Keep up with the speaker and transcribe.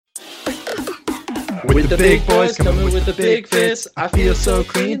With the big boys coming with the big fists, I feel so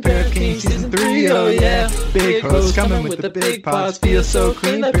clean. Pair of Kings season 3, oh yeah. Big hoes coming with the big pots, feel so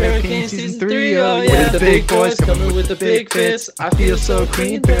clean. Like Pair of Kings season 3, oh yeah. With the big boys coming with the big fists, I feel so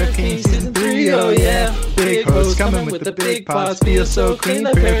clean. Pair of Kings season 3, oh yeah. Big hoes coming with the big pots, feel so clean.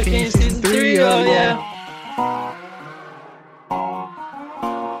 Like Pair of Kings season 3, oh yeah.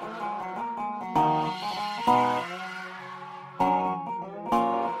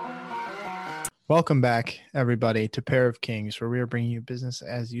 Welcome back, everybody, to Pair of Kings, where we are bringing you business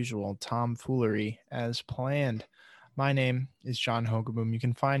as usual, tomfoolery as planned. My name is John Hogaboom. You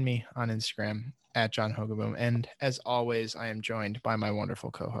can find me on Instagram at John Hogaboom. And as always, I am joined by my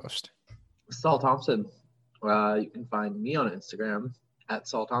wonderful co-host, Saul Thompson. You can find me on Instagram at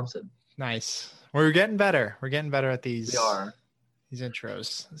Saul Thompson. Nice. We're getting better. We're getting better at these. We are. These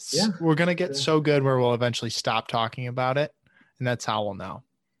intros. Yeah. We're going to get so good where we'll eventually stop talking about it. And that's how we'll know.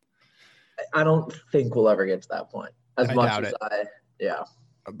 I don't think we'll ever get to that point. I doubt it. Yeah.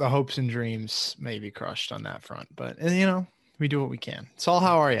 The hopes and dreams may be crushed on that front, but we do what we can. Saul,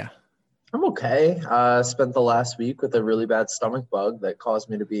 how are you? I'm okay. Spent the last week with a really bad stomach bug that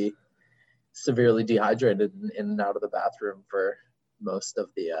caused me to be severely dehydrated in and out of the bathroom for most of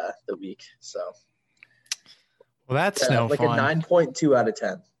the week. So, well, that's no like fun. A 9.2 out of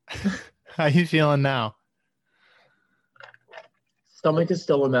 10. How you feeling now? Stomach is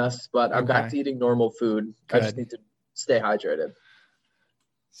still a mess, but I'm back to eating normal food. Good. I just need to stay hydrated.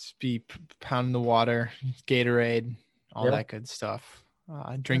 Just be pounding the water, Gatorade, all that good stuff.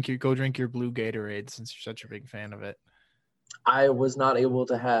 Go drink your blue Gatorade since you're such a big fan of it. I was not able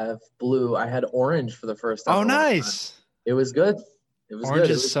to have blue. I had orange for the first time. Oh, nice. It was good. It was orange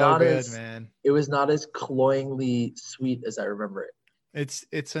good. Is so good, man. It was not as cloyingly sweet as I remember it.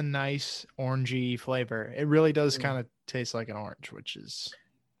 It's a nice orangey flavor. It really does kind of taste like an orange, which is,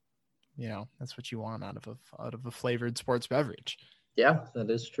 that's what you want out of a flavored sports beverage. Yeah, that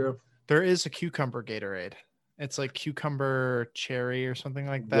is true. There is a cucumber Gatorade. It's like cucumber cherry or something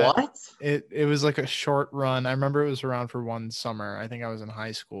like that. What? It was like a short run. I remember it was around for one summer. I think I was in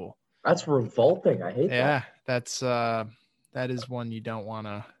high school. That's revolting. I hate that. Yeah, that is one you don't want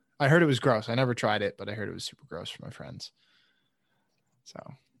to. I heard it was gross. I never tried it, but I heard it was super gross from my friends. So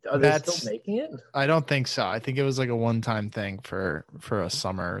are they still making it? I don't think so. I think it was like a one-time thing for a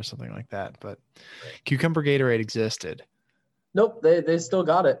summer or something like that. But cucumber Gatorade existed. Nope, they still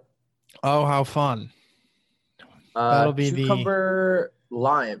got it. Oh, how fun! That'll be cucumber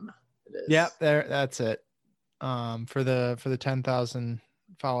lime. It is. Yep, that's it. For the 10,000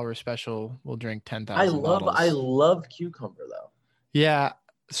 follower special, we'll drink 10,000 bottles. I love cucumber though. Yeah,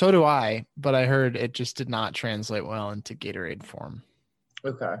 so do I. But I heard it just did not translate well into Gatorade form.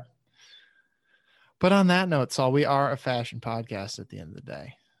 Okay. But on that note, Saul, we are a fashion podcast at the end of the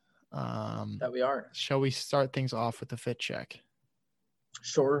day. That we are. Shall we start things off with a fit check?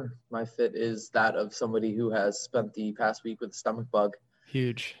 Sure. My fit is that of somebody who has spent the past week with a stomach bug.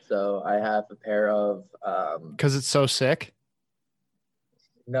 Huge. So I have a pair of because it's so sick?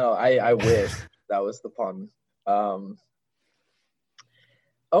 No, I wish that was the pun.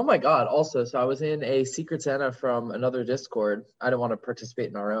 Oh my God. Also, so I was in a Secret Santa from another Discord. I don't want to participate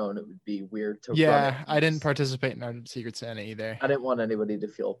in our own. It would be weird to run it. I didn't participate in our Secret Santa either. I didn't want anybody to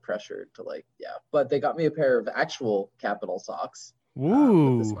feel pressured to but they got me a pair of actual Capital socks.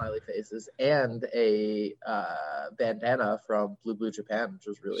 Ooh. With the smiley faces and a bandana from Blue Japan, which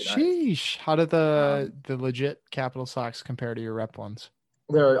was really nice. Sheesh. How did the legit Capital socks compare to your rep ones?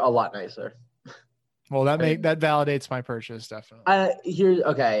 They're a lot nicer. Well, that validates my purchase, definitely.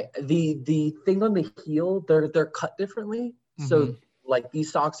 The thing on the heel, they're cut differently. Mm-hmm. So like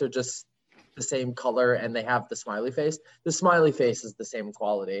these socks are just the same color and they have the smiley face. The smiley face is the same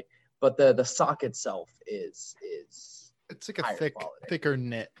quality, but the sock itself is it's like a thicker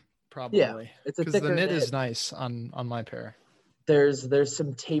knit, probably. Yeah, it's a thicker because the knit is nice on my pair. There's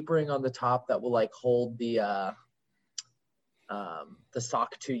some tapering on the top that will like hold the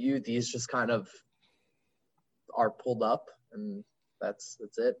sock to you. These just kind of are pulled up, and that's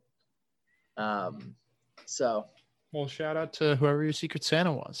it. So well, shout out to whoever your Secret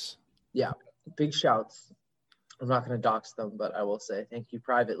Santa was. Yeah, big shouts. I'm not going to dox them, but I will say thank you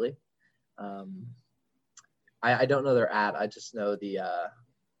privately. I don't know their ad. I just know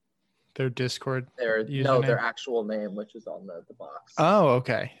their Discord. Their actual name, which is on the box. Oh,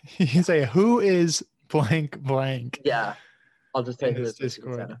 okay. You can say who is blank. Yeah, I'll just take this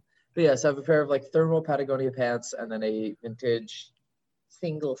Discord. But yes, I have a pair of like thermal Patagonia pants and then a vintage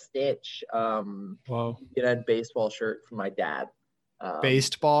single stitch baseball shirt from my dad.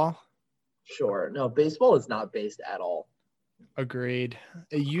 Baseball? Sure. No, baseball is not based at all. Agreed.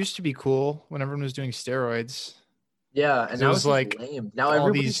 It used to be cool when everyone was doing steroids. Yeah, and It now was it's like like lame. Now all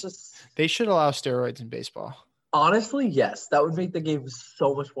everybody's these- just They should allow steroids in baseball. honestly, yes, that would make the game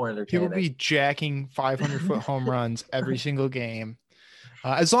so much more People entertaining. be jacking 500-foot home runs every single game.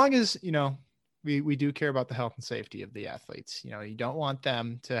 As long as, we do care about the health and safety of the athletes. You don't want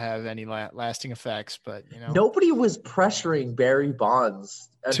them to have any lasting effects, but, Nobody was pressuring Barry Bonds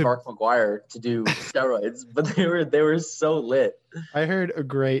and To- Mark McGuire to do steroids, but they were so lit. I heard a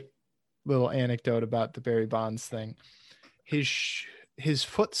great little anecdote about the Barry Bonds thing. His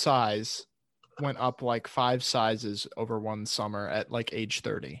foot size went up like 5 sizes over one summer at like age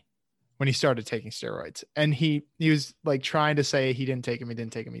 30 when he started taking steroids. And he was like trying to say he didn't take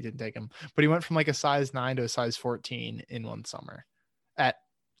him, but he went from like a size 9 to a size 14 in one summer at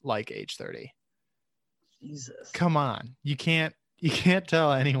like age 30. Jesus. Come on. You can't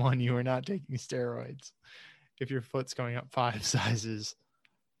tell anyone you are not taking steroids if your foot's going up 5 sizes.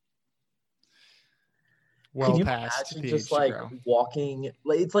 Can you Past imagine the just age to like grow. walking?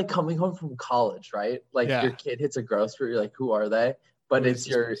 Like, it's like coming home from college, right? Like Yeah. your kid hits a grocery, you're like, who are they? But Who is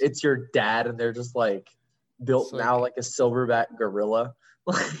this person? it's your dad, and they're just like built It's like- now like a silverback gorilla,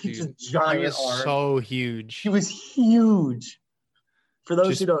 like Dude, just giant he was arms. so huge. He was huge. For those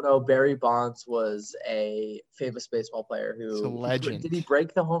Just- who don't know, Barry Bonds was a famous baseball player who He's a legend. Did he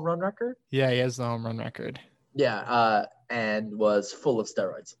break the home run record? Yeah, he has the home run record. Yeah, and was full of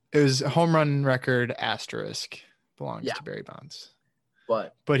steroids. It was a home run record asterisk belongs Yeah. to Barry Bonds.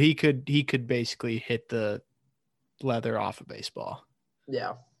 But He could basically hit the leather off a baseball.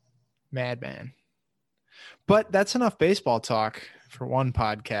 yeah, Madman. But that's enough baseball talk for one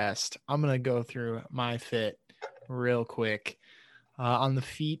podcast. I'm going to go through my fit real quick. On the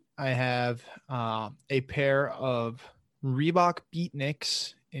feet, I have a pair of Reebok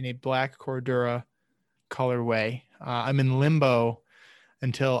Beatniks in a black Cordura colorway. I'm in limbo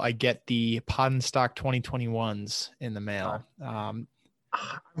until I get the Pod and Stock 2021s in the mail.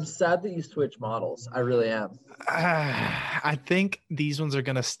 I'm sad that you switch models. I really am. I think these ones are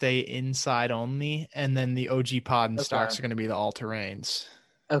going to stay inside only, and then the OG Pod and Okay. Stocks are going to be the all-terrains.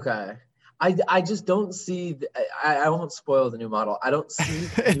 Okay. I just don't see. I won't spoil the new model. I don't see.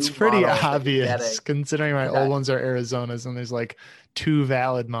 the It's new pretty model that you're obvious getting. considering my Okay. old ones are Arizonas, and there's like 2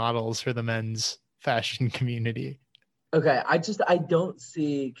 valid models for the men's fashion community. Okay. I don't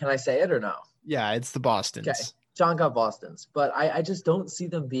see. Can I say it or no? Yeah, it's the Bostons. Okay. John got Boston's, but I just don't see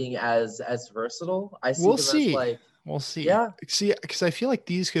them being as versatile. I see We'll them see. as like We'll see. Yeah. See, because I feel like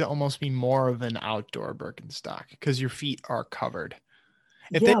these could almost be more of an outdoor Birkenstock because your feet are covered.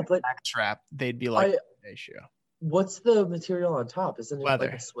 If they yeah, had but back strap, they'd be like I- an issue. what's the material on top? Isn't it Leather.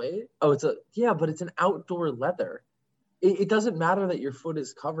 like a suede? Oh, but it's an outdoor leather. It doesn't matter that your foot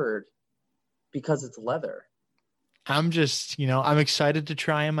is covered because it's leather. I'm just, I'm excited to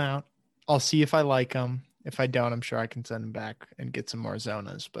try them out. I'll see if I like them. If I don't, I'm sure I can send them back and get some more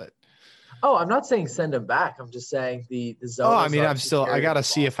Zonas. But Oh, I'm not saying send them back. I'm just saying the zone. I gotta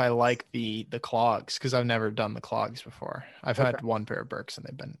see if I like the clogs because I've never done the clogs before. I've had Okay. one pair of Birks and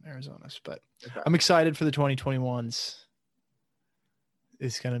they've been Arizonas, but Okay. I'm excited for the 2021s.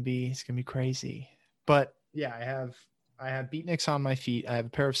 It's gonna be crazy. But yeah, I have Beatniks on my feet. I have a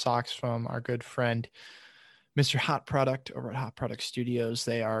pair of socks from our good friend Mr. Hot Product over at Hot Product Studios.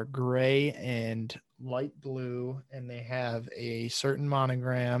 They are gray and light blue, and they have a certain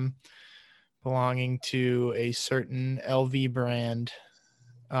monogram belonging to a certain LV brand,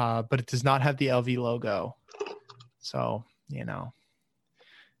 but it does not have the LV logo. So, I'm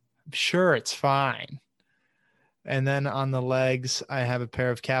sure it's fine. And then on the legs, I have a pair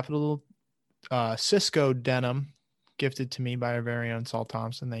of Capital Cisco denim gifted to me by our very own Saul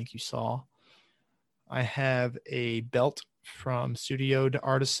Thompson. Thank you, Saul. I have a belt from Studio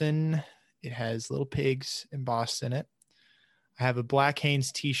Artisan. It has little pigs embossed in it. I have a Black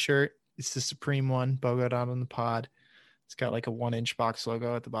Hanes t-shirt. It's the Supreme one, Bogoed out on the pod. It's got like a 1-inch box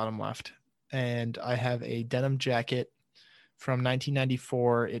logo at the bottom left. And I have a denim jacket from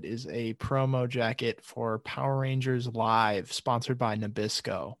 1994. It is a promo jacket for Power Rangers Live, sponsored by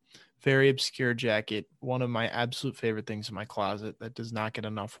Nabisco. Very obscure jacket. One of my absolute favorite things in my closet that does not get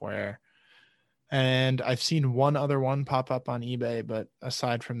enough wear. And I've seen one other one pop up on eBay, but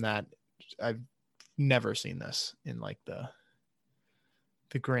aside from that, I've never seen this in like the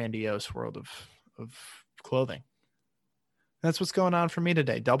grandiose world of clothing. That's what's going on for me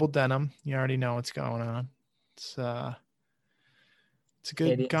today. Double denim. You already know what's going on. It's a good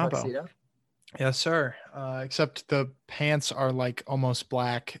Canadian combo. tuxedo? Yes, sir. Except the pants are like almost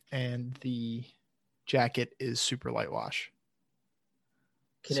black and the jacket is super light wash.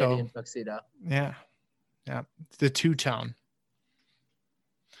 Canadian tuxedo. Yeah. The two-tone.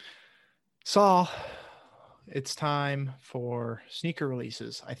 Saul, it's time for sneaker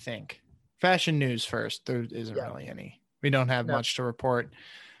releases, I think. Fashion news first. There isn't really any. We don't have much to report.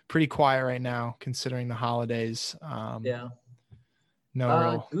 Pretty quiet right now, considering the holidays. No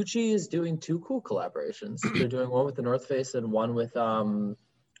real. Gucci is doing 2 cool collaborations. They're doing one with the North Face and one with God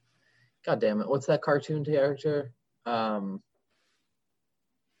damn it, what's that cartoon character? Totoro?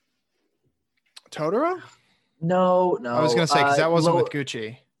 No. I was gonna say because that wasn't with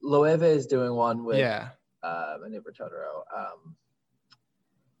Gucci. Loewe is doing one with my neighbor Totoro.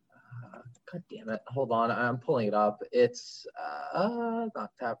 God damn it! Hold on, I'm pulling it up. It's not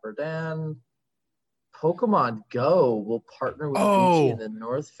Dapper Dan. Pokemon Go will partner with Gucci and the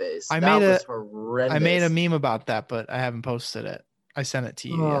North Face. I made a meme about that, but I haven't posted it. I sent it to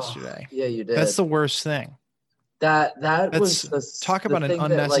you yesterday. Yeah, you did. That's the worst thing. That was talk about an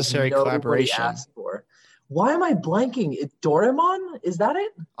unnecessary collaboration. Asked for. Why am I blanking? Doraemon? Is that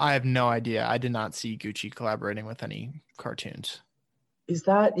it? I have no idea. I did not see Gucci collaborating with any cartoons. Is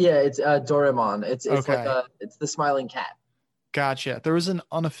that? Yeah, it's Doraemon. It's okay. Like it's the smiling cat. Gotcha. There was an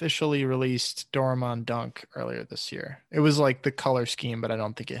unofficially released Doraemon Dunk earlier this year. It was like the color scheme, but I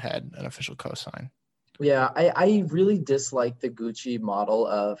don't think it had an official cosign. Yeah, I really dislike the Gucci model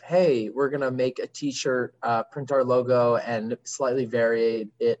of, hey, we're going to make a t-shirt, print our logo, and slightly vary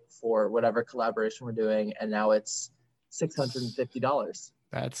it for whatever collaboration we're doing, and now it's $650.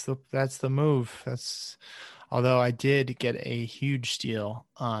 That's the move. Although I did get a huge steal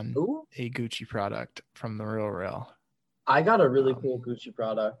on a Gucci product from the Real. I got a really cool Gucci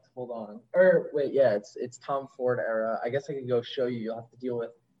product. Hold on. Or wait, yeah, it's Tom Ford era. I guess I can go show you. You'll have to deal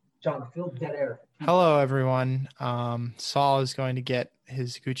with John, fill dead air. Hello, everyone. Saul is going to get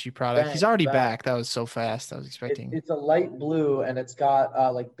his Gucci product. He's already back. That was so fast. I was expecting. It's a light blue, and it's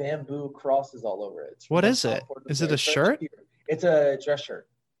got like bamboo crosses all over it. What is it? Is it a shirt? It's a dress shirt.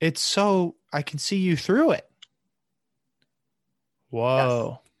 It's so I can see you through it.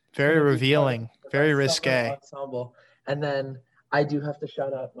 Whoa. Yes. Very revealing. Very risque. Ensemble. And then I do have to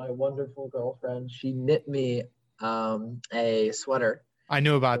shout out my wonderful girlfriend. She knit me a sweater. I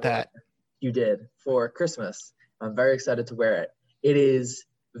knew about that. You did for Christmas. I'm very excited to wear it. It is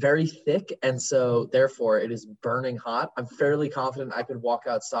very thick, and so therefore it is burning hot. I'm fairly confident I could walk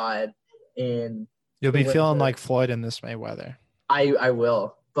outside in. You'll be feeling like Floyd in this May weather. I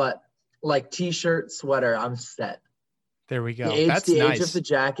will, but like t-shirt, sweater, I'm set. There we go. The age of the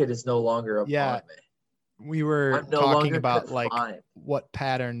jacket is no longer upon me. We were talking about like what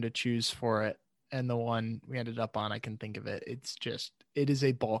pattern to choose for it, and the one we ended up on, I can think of it. It is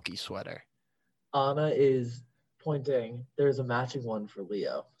a bulky sweater. Anna is pointing. There's a matching one for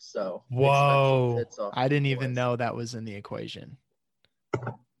Leo. So whoa, I didn't even know that was in the equation.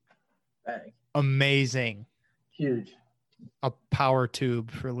 Bang. Amazing. Huge. A power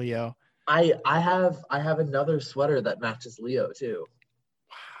tube for Leo. I have another sweater that matches Leo too.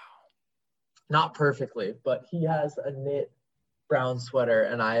 Wow. Not perfectly, but he has a knit brown sweater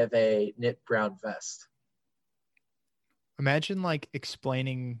and I have a knit brown vest. Imagine like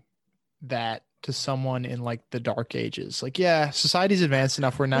explaining that to someone in like the dark ages. Like, yeah, society's advanced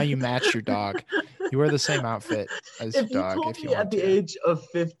enough where now you match your dog. You wear the same outfit as your dog. If you told me at the age of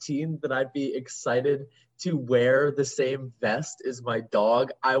 15 that I'd be excited to wear the same vest as my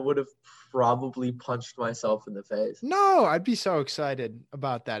dog, I would have probably punched myself in the face. No, I'd be so excited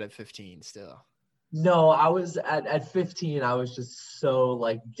about that at 15 still. No, I was at 15. I was just so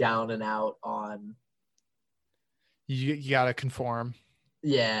like down and out on. You gotta conform.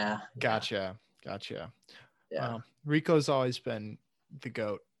 Yeah. Gotcha. Yeah. Rico's always been the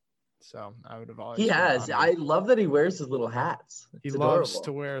GOAT. So I would have always. He has. I love that he wears his little hats. He loves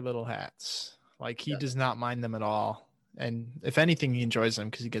to wear little hats. Like he does not mind them at all. And if anything, he enjoys them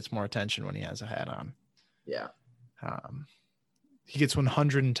because he gets more attention when he has a hat on. Yeah. He gets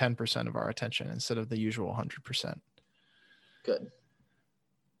 110% of our attention instead of the usual 100%. Good.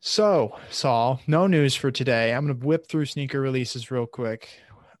 So, Saul, no news for today. I'm going to whip through sneaker releases real quick.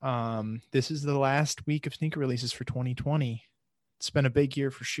 This is the last week of sneaker releases for 2020. It's been a big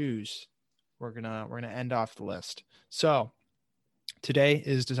year for shoes. We're gonna end off the list. So, today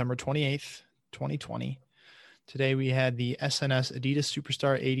is December 28th, 2020. Today we had the SNS Adidas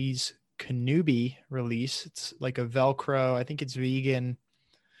Superstar 80s Kanubi release. It's like a Velcro. I think it's vegan.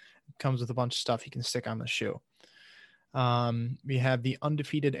 It comes with a bunch of stuff you can stick on the shoe. We have the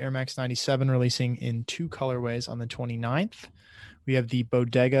undefeated Air Max 97 releasing in 2 colorways on the 29th. We have the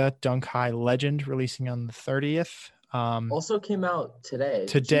Bodega Dunk High Legend releasing on the 30th. Also came out today.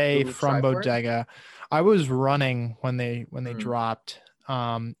 Today from Bodega. I was running when they dropped.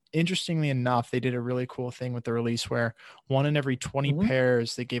 Interestingly enough, they did a really cool thing with the release where one in every 20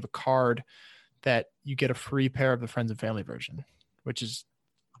 pairs, they gave a card that you get a free pair of the friends and family version, which is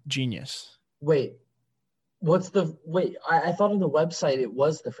genius. Wait, I thought on the website it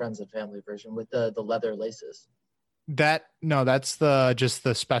was the friends and family version with the leather laces. That's just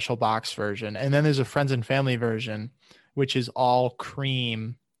the special box version. And then there's a friends and family version, which is all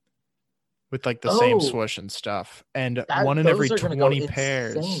cream with like the same swoosh and stuff. And one in every 20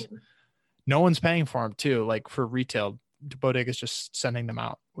 pairs, no one's paying for them too. Like for retail, Bodega's just sending them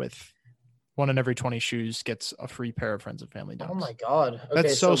out with one in every 20 shoes gets a free pair of friends and family dunks. Oh my God. Okay,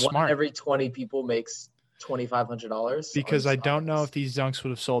 that's so smart. One in every 20 people makes $2,500. Because I don't know if these dunks would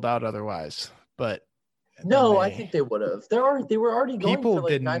have sold out otherwise, but no, I think they would have. They were already going people for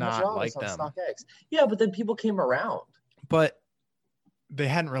like did $900 not like on them. StockX. Yeah, but then people came around. But they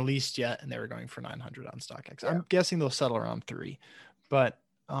hadn't released yet, and they were going for $900 on StockX. Yeah. I'm guessing they'll settle around $3. But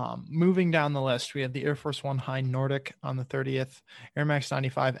moving down the list, we have the Air Force One High Nordic on the 30th, Air Max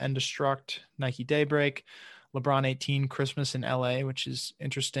 95 Indestruct, Nike Daybreak, LeBron 18 Christmas in LA, which is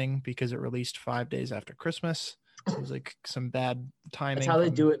interesting because it released 5 days after Christmas. So it was like some bad timing. That's how they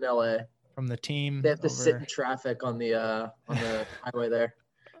do it in LA. From the team. They have to sit in traffic on the highway there.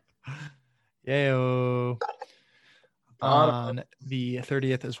 Yayo. On the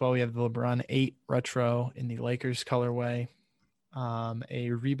 30th as well, we have the LeBron 8 Retro in the Lakers colorway. A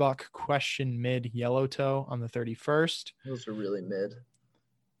Reebok Question Mid Yellow Toe on the 31st. Those are really mid.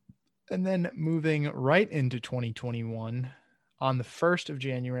 And then moving right into 2021, on the 1st of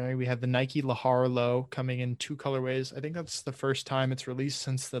January, we have the Nike Lahara Low coming in 2 colorways. I think that's the first time it's released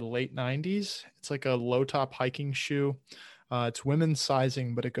since the late 90s. It's like a low top hiking shoe. It's women's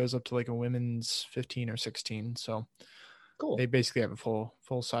sizing, but it goes up to like a women's 15 or 16. So cool. They basically have a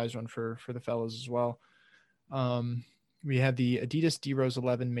full size one for the fellas as well. We have the Adidas D-Rose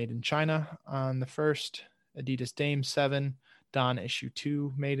 11 made in China on the 1st, Adidas Dame 7, Don Issue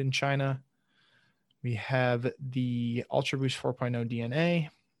 2 made in China. We have the Ultra Boost 4.0 DNA.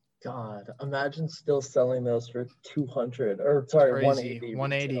 God, imagine still selling those for 200 or sorry, crazy.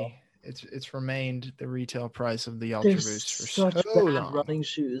 180. Retail. It's remained the retail price of the Ultra Boost for such so bad long. Running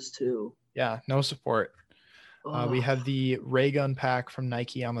shoes too. Yeah, no support. We have the Ray Gun pack from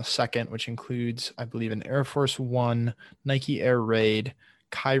Nike on the 2nd, which includes, I believe, an Air Force One, Nike Air Raid,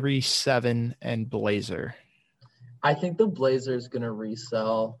 Kyrie 7, and Blazer. I think the Blazer is going to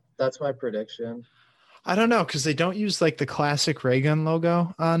resell. That's my prediction. I don't know, because they don't use like the classic Ray Gun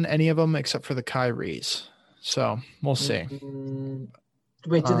logo on any of them except for the Kyries. So we'll see.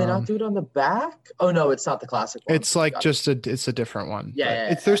 Wait, did they not do it on the back? Oh no, it's not the classic one. It's like it's a different one.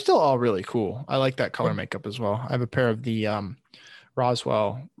 Yeah, they're still all really cool. I like that color makeup as well. I have a pair of the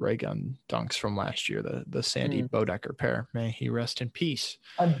Roswell Ray Gun dunks from last year, the Sandy Bodecker pair. May he rest in peace.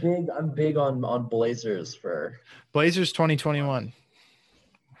 I'm big on Blazers for Blazers 2021.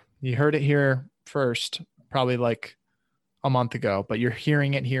 You heard it here first, probably like a month ago, but you're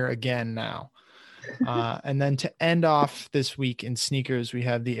hearing it here again now. And then to end off this week in sneakers, we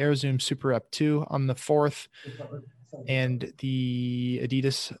have the Air Zoom Super Rep 2 on the 4th and the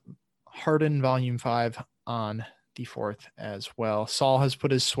Adidas Harden Volume 5 on the 4th as well. Saul has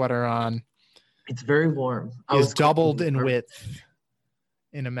put his sweater on. It's very warm. It's doubled in width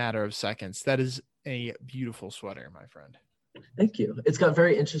in a matter of seconds. That is a beautiful sweater, my friend. Thank you. It's got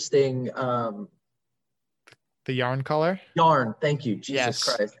very interesting the yarn color. Yarn. Thank you. Jesus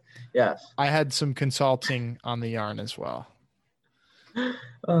Christ. Yes. I had some consulting on the yarn as well.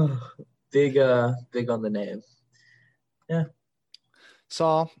 Oh, big on the name. Yeah.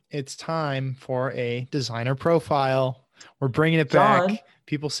 Saul, it's time for a designer profile. We're bringing it back.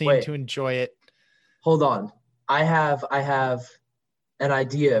 People seem to enjoy it. Hold on. I have an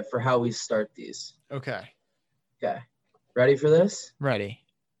idea for how we start these. Okay. Ready for this? Ready.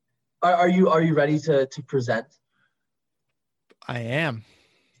 Are you ready to present? I am.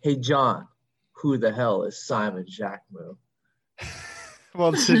 Hey, John, who the hell is Simon Jacquemus?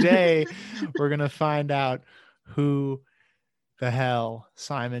 Well, today we're going to find out who the hell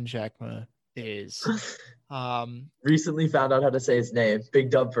Simon Jacquemus is. Recently found out how to say his name.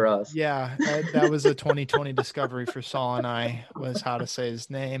 Big dub for us. Yeah, that was a 2020 discovery for Saul and I, was how to say his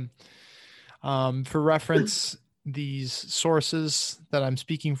name. For reference, these sources that I'm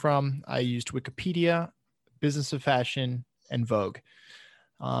speaking from, I used Wikipedia, Business of Fashion, and Vogue.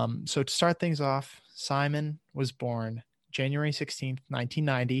 So to start things off, Simon was born January 16th,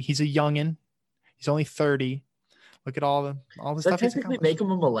 1990. He's a youngin'. He's only 30. Look at all the stuff he's accomplished. Technically make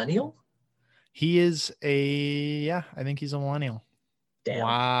him a millennial? He is I think he's a millennial. Damn.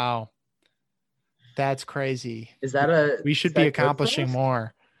 Wow. That's crazy. Is that We should be accomplishing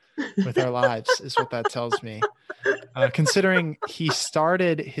more with our lives, is what that tells me. Considering he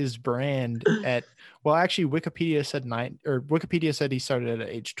started his brand at, well, actually, Wikipedia said he started at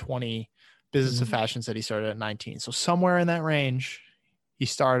age 20. Business of Fashion said he started at 19. So somewhere in that range, he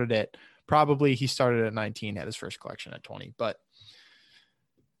started it. Probably he started at 19, had his first collection at 20. But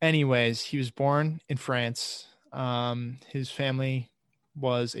anyways, he was born in France. His family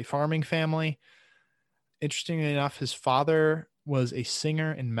was a farming family. Interestingly enough, his father was a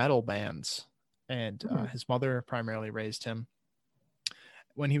singer in metal bands, and his mother primarily raised him.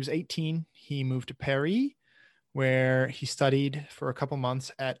 When he was 18, he moved to Paris, where he studied for a couple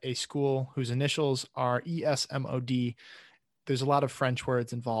months at a school whose initials are ESMOD. There's a lot of French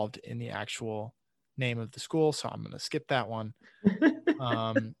words involved in the actual name of the school, so I'm going to skip that one.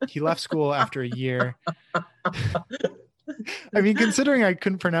 He left school after a year. I mean, considering I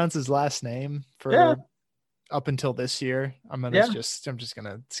couldn't pronounce his last name for up until this year, I'm just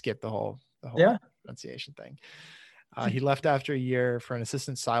gonna skip the whole pronunciation thing. He left after a year for an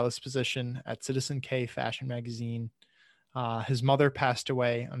assistant stylist position at Citizen K fashion magazine. His mother passed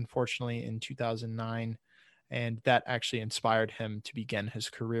away, unfortunately, in 2009, and that actually inspired him to begin his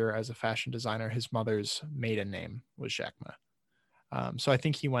career as a fashion designer. His mother's maiden name was Jacquemin. So I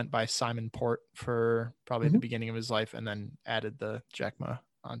think he went by Simon Port for probably the beginning of his life, and then added the Jacquemin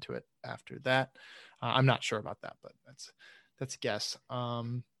onto it after that. I'm not sure about that, but that's a guess.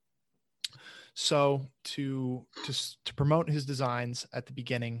 So to promote his designs at the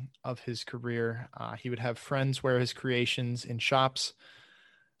beginning of his career, he would have friends wear his creations in shops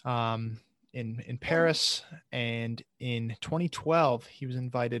in Paris. And in 2012, he was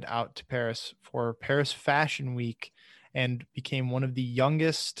invited out to Paris for Paris Fashion Week and became one of the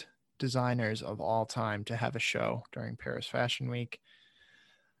youngest designers of all time to have a show during Paris Fashion Week.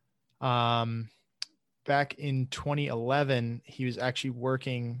 Back in 2011, he was actually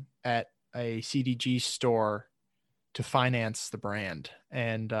working at a CDG store to finance the brand.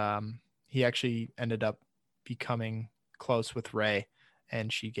 And he actually ended up becoming close with Ray,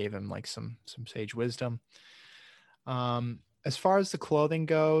 and she gave him like some sage wisdom. As far as the clothing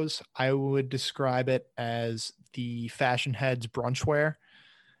goes, I would describe it as the fashion head's brunch wear.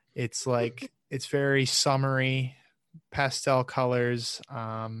 It's like, it's very summery, pastel colors,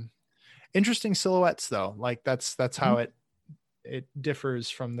 interesting silhouettes though. Like that's how it differs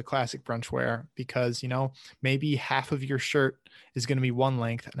from the classic brunch wear, because, you know, maybe half of your shirt is going to be one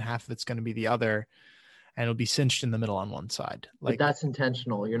length and half of it's going to be the other, and it'll be cinched in the middle on one side. Like, but that's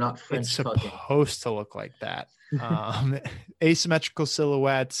intentional. You're not French tucking. It's supposed to look like that. Asymmetrical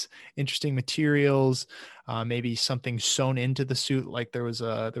silhouettes, interesting materials, maybe something sewn into the suit. Like there was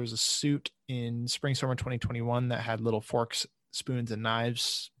a suit in spring summer 2021 that had little forks, spoons, and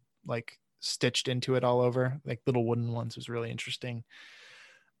knives like stitched into it all over, like little wooden ones. It was really interesting.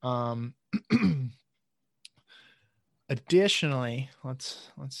 Additionally, let's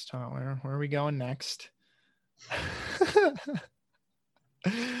talk. Where are we going next?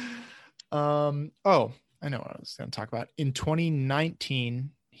 I know what I was going to talk about. In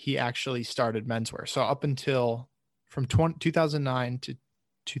 2019, he actually started menswear. So up until from 2009 to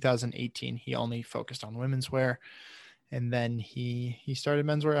 2018, he only focused on women's wear. And then he started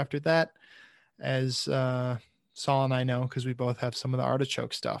menswear after that, as Saul and I know, because we both have some of the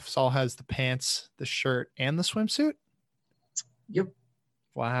artichoke stuff. Saul has the pants, the shirt, and the swimsuit. Yep.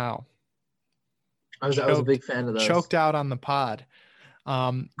 Wow. I was a big fan of those. Choked out on the pod.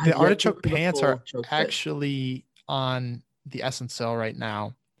 The artichoke pants are actually on the Essence sale right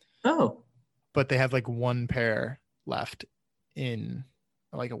now. Oh. But they have like one pair left in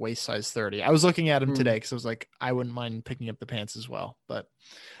like a waist size 30. I was looking at them today because I was like, I wouldn't mind picking up the pants as well, but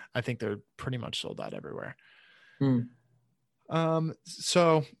I think they're pretty much sold out everywhere.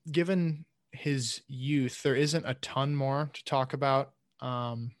 So given his youth, there isn't a ton more to talk about.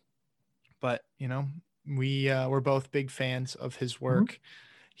 But you know, we're both big fans of his work.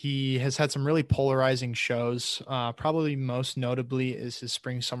 He has had some really polarizing shows. Probably most notably is his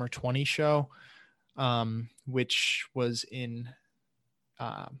spring summer 20 show, which was in,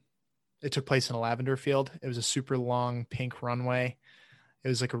 it took place in a lavender field. It was a super long pink runway. It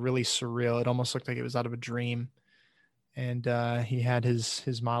was like a really surreal, it almost looked like it was out of a dream. And he had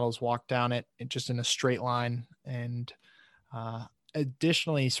his models walk down it just in a straight line. And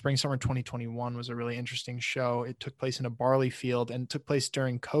additionally, spring summer 2021 was a really interesting show. It took place in a barley field and took place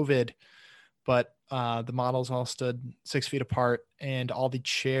during COVID, but the models all stood 6 feet apart, and all the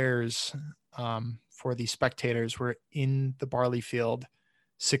chairs for the spectators were in the barley field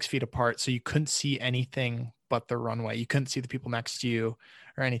 6 feet apart. So you couldn't see anything but the runway. You couldn't see the people next to you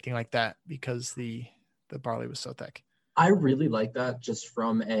or anything like that because the barley was so thick. I really like that just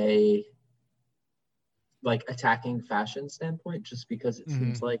from a like attacking fashion standpoint, just because it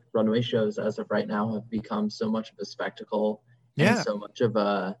seems like runway shows as of right now have become so much of a spectacle and so much of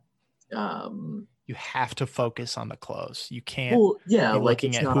a you have to focus on the clothes. You can't be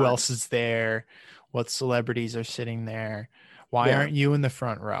looking at who else is there, what celebrities are sitting there. Why aren't you in the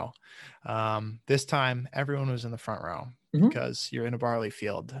front row? This time everyone was in the front row because you're in a barley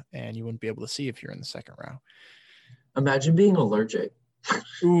field and you wouldn't be able to see if you're in the second row. Imagine being allergic.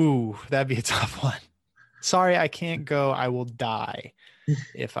 Ooh, that'd be a tough one. Sorry, I can't go. I will die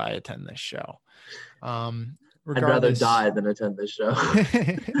if I attend this show. I'd rather die than attend this show.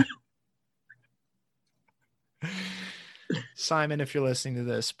 Simon, if you're listening to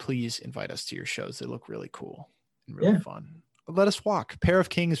this, please invite us to your shows. They look really cool and really fun. Let us walk. Pair of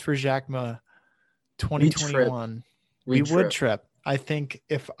Kings for Jacma 2021. We would trip. I think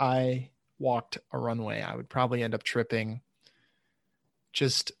if I walked a runway, I would probably end up tripping.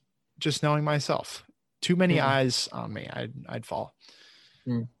 Just knowing myself. Too many eyes on me, I'd fall.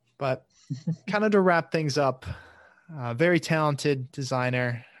 But kind of to wrap things up, very talented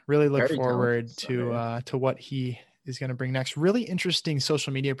designer. Really look forward to what he is going to bring next. Really interesting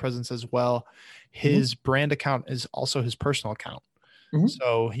social media presence as well. His brand account is also his personal account.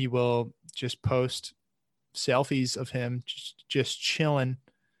 So he will just post selfies of him just chilling,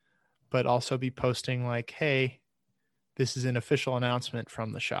 but also be posting like, hey, this is an official announcement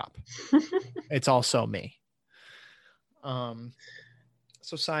from the shop. It's also me.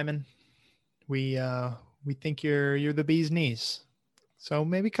 So Simon, we think you're the bee's knees. So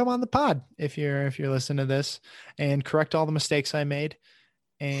maybe come on the pod if you're listening to this and correct all the mistakes I made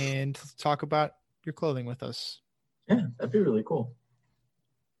and talk about your clothing with us. Yeah, that'd be really cool.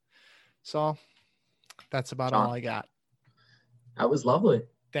 So that's about all I got. That was lovely.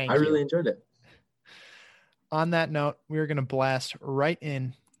 Thank you. I really enjoyed it. On that note, we're going to blast right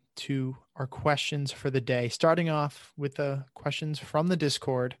in to our questions for the day, starting off with the questions from the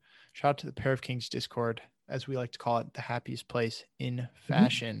Discord. Shout out to the Pair of Kings Discord, as we like to call it, the happiest place in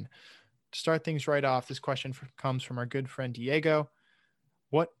fashion. To start things right off, this question comes from our good friend Diego.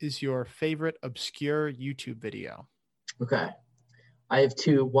 What is your favorite obscure YouTube video? Okay. I have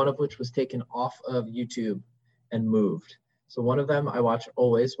two, one of which was taken off of YouTube and moved. So one of them I watch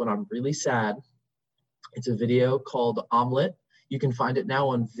always when I'm really sad. It's a video called Omelet. You can find it now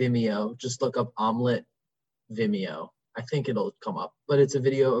on Vimeo. Just look up Omelet Vimeo. I think it'll come up. But it's a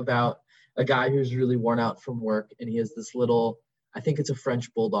video about a guy who's really worn out from work, and he has this little, I think it's a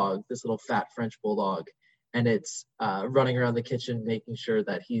French bulldog, this little fat French bulldog, and it's running around the kitchen making sure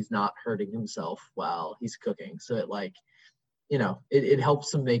that he's not hurting himself while he's cooking. So it it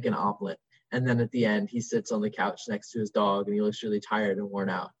helps him make an omelet. And then at the end, he sits on the couch next to his dog, and he looks really tired and worn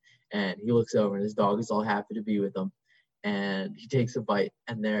out. And he looks over, and his dog is all happy to be with him. And he takes a bite,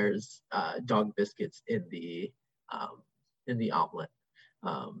 and there's dog biscuits in the omelet.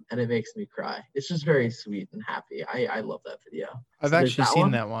 And it makes me cry. It's just very sweet and happy. I love that video. I've actually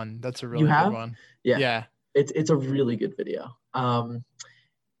seen that one. That's a really good one. Yeah. It's a really good video.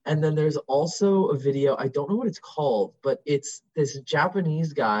 And then there's also a video, I don't know what it's called, but it's this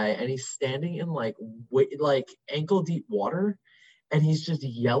Japanese guy, and he's standing in like ankle deep water, and he's just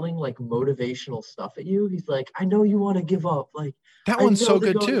yelling like motivational stuff at you. He's like, I know you want to give up. Like that one's so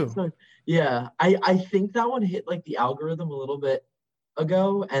good too. Yeah. I think that one hit like the algorithm a little bit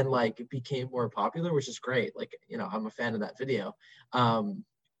ago and like it became more popular, which is great. Like, I'm a fan of that video.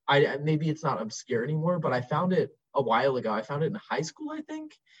 Maybe it's not obscure anymore, but I found it a while ago. I found it in high school, I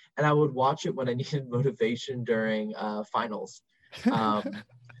think, and I would watch it when I needed motivation during finals.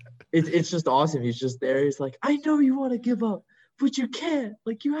 It's just awesome. He's just there. He's like, I know you want to give up, but you can't.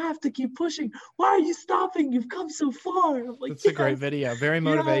 Like, you have to keep pushing. Why are you stopping? You've come so far. I'm like, it's a great video. Very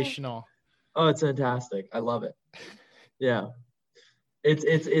motivational. Oh, it's fantastic. I love it. Yeah.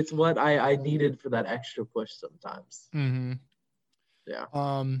 It's what I needed for that extra push sometimes. Mm-hmm.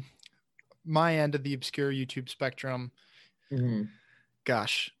 Yeah. My end of the obscure YouTube spectrum. Mm-hmm.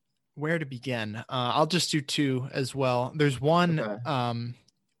 Gosh, where to begin? I'll just do two as well. There's one, okay.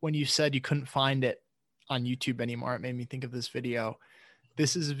 When you said you couldn't find it on YouTube anymore, it made me think of this video.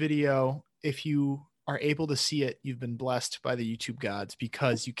 This is a video, if you are able to see it, you've been blessed by the YouTube gods,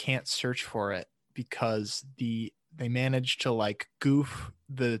 because you can't search for it because they managed to like goof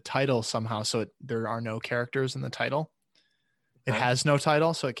the title somehow. So there are no characters in the title. It has no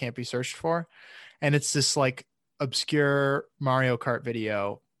title, so it can't be searched for. And it's this like obscure Mario Kart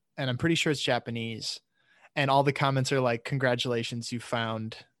video. And I'm pretty sure it's Japanese. and all the comments are like, congratulations, you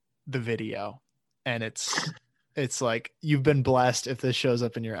found the video. And it's like, you've been blessed if this shows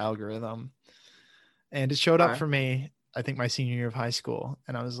up in your algorithm. And it showed up for me, I think my senior year of high school.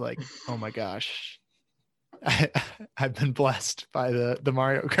 And I was like, oh my gosh, I've been blessed by the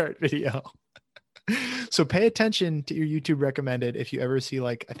Mario Kart video. So pay attention to your YouTube recommended if you ever see,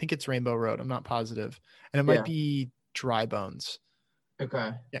 like, I think it's Rainbow Road. I'm not positive. And it might be Dry Bones.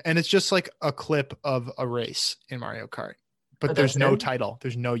 Okay. Yeah, and it's just like a clip of a race in Mario Kart, but there's no title.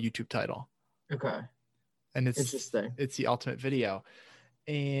 There's no YouTube title. Okay. And it's interesting. It's the ultimate video.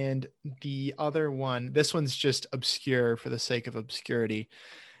 And the other one, this one's just obscure for the sake of obscurity.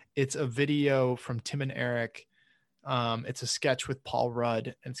 It's a video from Tim and Eric. It's a sketch with Paul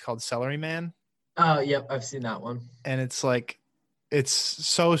Rudd, and it's called Celery Man. Oh, yep, I've seen that one. And it's like, it's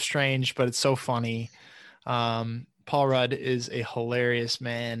so strange, but it's so funny. Paul Rudd is a hilarious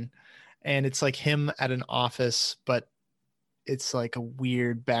man, and it's like him at an office, but it's like a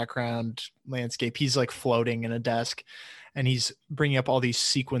weird background landscape. He's like floating in a desk, and he's bringing up all these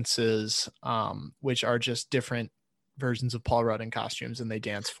sequences, which are just different versions of Paul Rudd in costumes, and they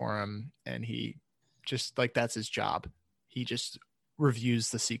dance for him. And he just, like, that's his job. He just reviews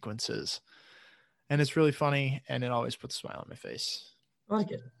the sequences, and it's really funny, and it always puts a smile on my face. I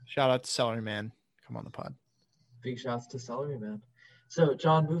like it. Shout out to Celery Man. Come on the pod. Big shouts to Celery Man. So,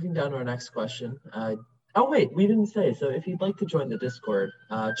 John, moving down to our next question. Oh wait, we didn't say. So, if you'd like to join the Discord,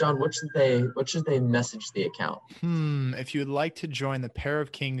 John, what should they message the account? If you would like to join the Pair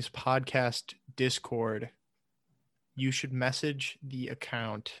of Kings podcast Discord, you should message the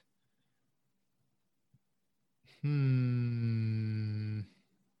account. Your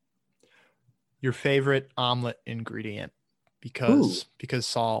favorite omelet ingredient, because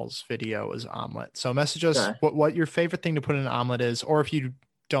Saul's video was omelet. So message us what your favorite thing to put in an omelet is, or if you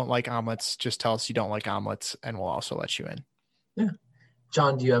don't like omelets, just tell us you don't like omelets, and we'll also let you in. Yeah.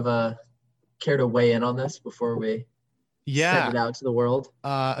 John, do you have care to weigh in on this before we send it out to the world?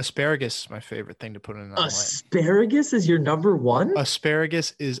 Asparagus is my favorite thing to put in an omelet. Asparagus is your number one?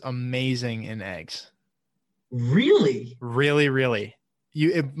 Asparagus is amazing in eggs. Really? Really, really.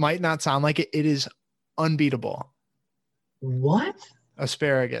 It might not sound like it. It is unbeatable. What?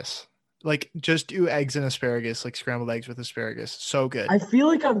 Asparagus. Like, just do eggs and asparagus, like scrambled eggs with asparagus. So good. I feel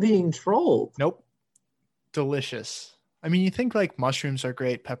like I'm being trolled. Nope. Delicious. I mean, you think like mushrooms are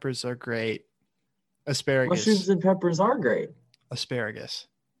great, peppers are great. Asparagus. Mushrooms and peppers are great. Asparagus.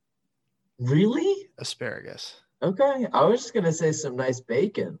 Really? Asparagus. Okay. I was just going to say some nice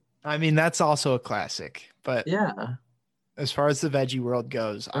bacon. I mean, that's also a classic. But yeah, as far as the veggie world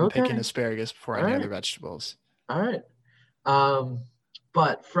goes, I'm picking asparagus before any other vegetables. All right.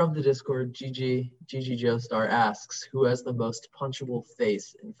 But from the Discord, Gigi Joestar asks, who has the most punchable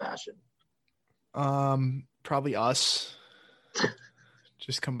face in fashion? Probably us.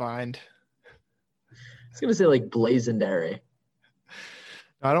 Just combined. I was gonna say like Blazendary.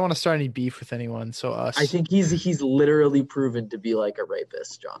 No, I don't want to start any beef with anyone, so us. I think he's literally proven to be like a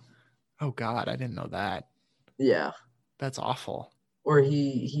rapist, John. Oh God, I didn't know that. Yeah. That's awful. Or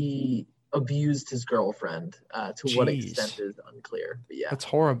he abused his girlfriend. To what extent is unclear. But yeah. That's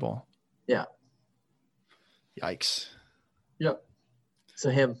horrible. Yeah. Yikes. Yep.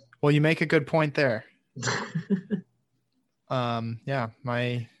 So him. Well, you make a good point there. Yeah,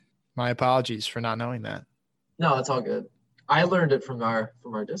 my apologies for not knowing that. No, it's all good. I learned it from our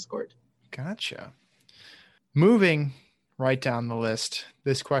Discord. Gotcha. Moving right down the list.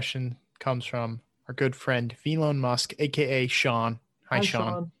 This question comes from our good friend Elon Musk, aka Sean. Hi,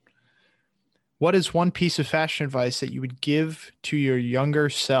 Sean. What is one piece of fashion advice that you would give to your younger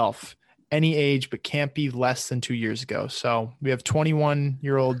self, any age, but can't be less than 2 years ago? So we have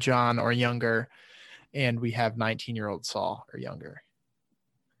 21-year-old John or younger, and we have 19-year-old Saul or younger.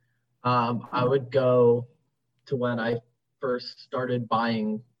 I would go to when I first started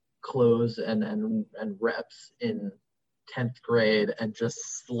buying clothes and reps in 10th grade and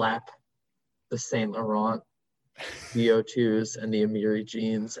just slap the Saint Laurent VO2s and the Amiri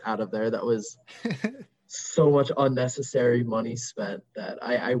jeans out of there. That was so much unnecessary money spent that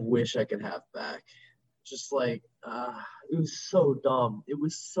I wish I could have back. Just like, it was so dumb. It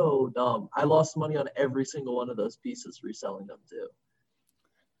was so dumb. I lost money on every single one of those pieces reselling them too.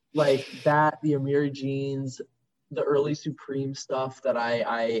 Like that, the Amiri jeans, the early Supreme stuff that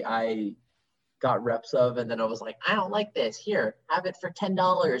I got reps of, and then I was like, I don't like this. Here, have it for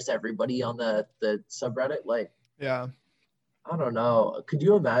 $10, everybody on the subreddit. Like, yeah, I don't know. Could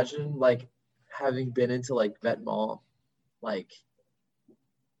you imagine like having been into like Vetements, like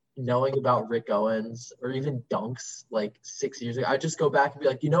knowing about Rick Owens or even Dunks like 6 years ago, I just go back and be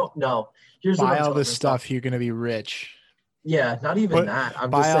like, no, here's what Buy I'm all telling this myself. stuff, you're gonna be rich. Yeah, not even that. I'm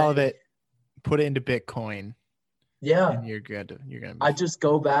Buy just all saying, of it, put it into Bitcoin, yeah. and you're good. You're gonna be. I just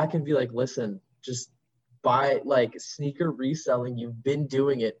go back and be like, listen, just buy like sneaker reselling. You've been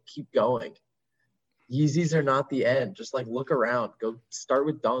doing it. Keep going. Yeezys are not the end. Just like look around. Go start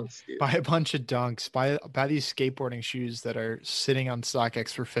with Dunks, dude. Buy a bunch of Dunks. Buy these skateboarding shoes that are sitting on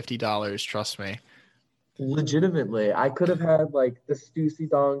StockX for $50. Trust me. Legitimately, I could have had like the Stussy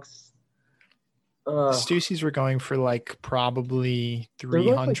Dunks. Stussies were going for like probably They're going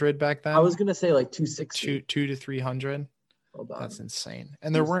for, 300 back then. I was gonna say like 260. Two to 300. Hold on. That's insane.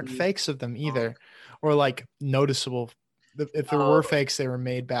 And there weren't Stussy fakes of them either, or like noticeable. If there were fakes, they were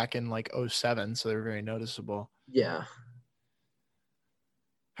made back in like 07, so they were very noticeable. Yeah.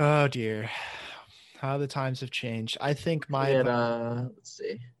 Oh dear, how the times have changed. I think let's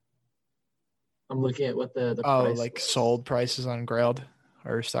see. I'm looking at what the price like was. sold prices on Grailed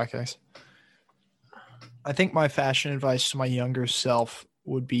or StockX. I think my fashion advice to my younger self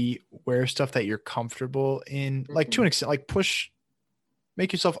would be wear stuff that you're comfortable in, like to an extent, like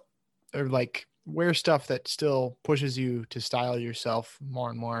make yourself, or like wear stuff that still pushes you to style yourself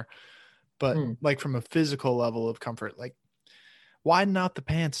more and more, but like from a physical level of comfort, like widen out the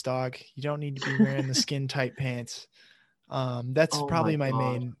pants, dog. You don't need to be wearing the skin tight pants. That's probably my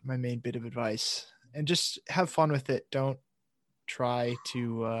main bit of advice, and just have fun with it. Don't try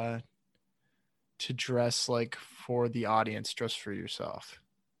to dress like for the audience, dress for yourself.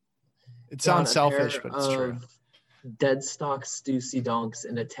 It sounds selfish, but it's true. Dead stock Stussy Dunks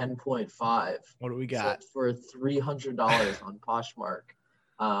in a 10.5. What do we got? For $300 on Poshmark.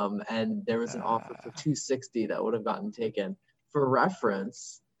 And there was an offer for $260 that would have gotten taken. For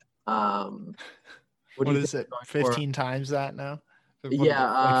reference, what is it? 15 times that now?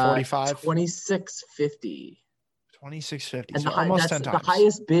 Yeah, like 45. $26.50. $26.50. And so almost 10 times. The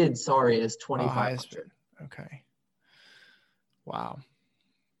highest bid, is $2,500. Okay. Wow.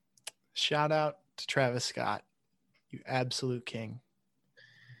 Shout out to Travis Scott, you absolute king.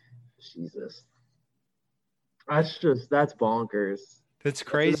 Jesus. That's bonkers. That's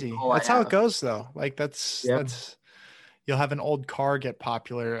crazy. That's how it goes though. Like that's you'll have an old car get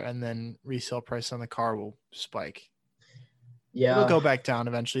popular and then resale price on the car will spike. Yeah. It'll go back down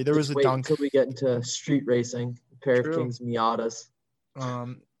eventually. There was a dunk until we get into street racing. Pair of Kings Miatas.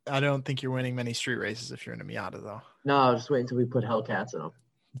 I don't think you're winning many street races if you're in a Miata though. No, just wait until we put Hellcats in them.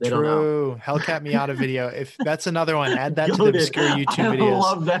 They True. Don't know. Hellcat Miata video. If that's another one, add that to the obscure YouTube videos. I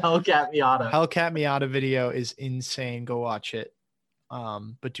love the Hellcat Miata. Hellcat Miata video is insane. Go watch it.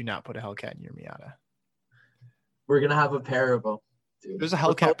 But do not put a Hellcat in your Miata. We're gonna have a pair of them. Dude. There's a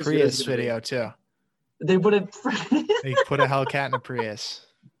Hellcat Prius video too. They put it. They put a Hellcat in a Prius.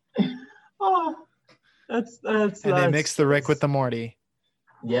 Oh, that's. And they mixed the Rick with the Morty.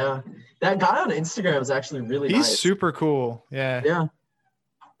 Yeah, that guy on Instagram is actually really nice. He's super cool. Yeah. Yeah.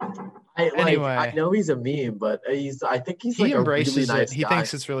 I know he's a meme, but I think he's like embraces a really nice it. He guy.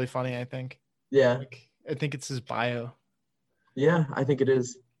 thinks it's really funny, I think. Yeah. I think it's his bio. Yeah, I think it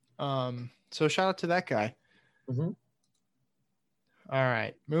is. So shout out to that guy. Mm-hmm. All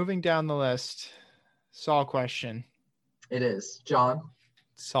right. Moving down the list. Saul question. It is. John.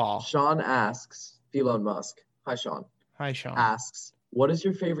 Saul. Sean asks, Elon Musk. Hi, Sean. Hi, Sean. Asks, what is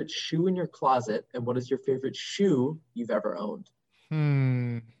your favorite shoe in your closet and what is your favorite shoe you've ever owned?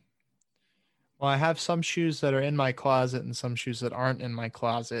 Well, I have some shoes that are in my closet and some shoes that aren't in my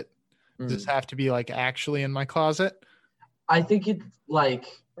closet. Does this have to be like actually in my closet? I think it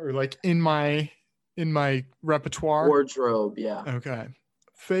or like in my repertoire wardrobe. Yeah. Okay.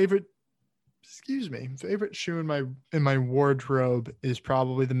 Favorite shoe in my wardrobe is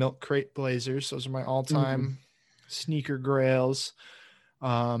probably the Milk Crate Blazers. Those are my all-time sneaker grails.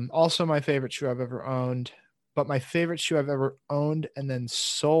 Also my favorite shoe I've ever owned. But my favorite shoe I've ever owned and then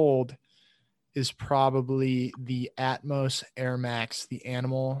sold is probably the Atmos Air Max, the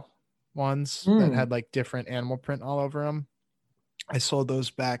animal ones that had like different animal print all over them. I sold those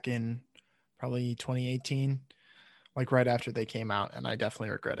back in probably 2018, like right after they came out, and I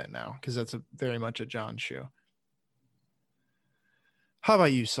definitely regret it now because that's very much a John shoe. How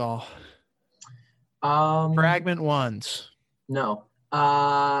about you, Saul? Fragment ones. No.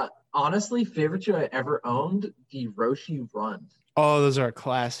 Honestly, favorite shoe I ever owned, the Roshe Run. Oh, those are a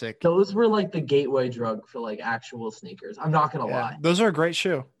classic. Those were like the gateway drug for like actual sneakers. I'm not gonna lie. Those are a great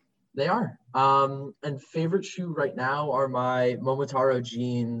shoe. They are. And favorite shoe right now are my Momotaro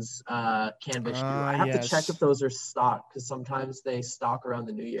jeans canvas shoe. I have to check if those are stock because sometimes they stock around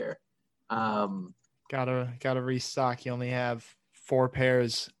the new year. Gotta restock. You only have 4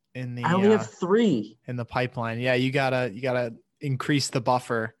 pairs in I only the have 3. in the pipeline. Yeah, you gotta increase the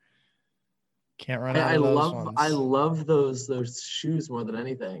buffer. Can't run out I of those love ones. I love those shoes more than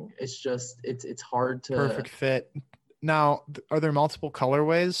anything. It's just it's hard to. Perfect fit. Now, are there multiple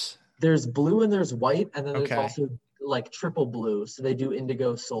colorways? There's blue and there's white, and then there's Okay. also like triple blue. So they do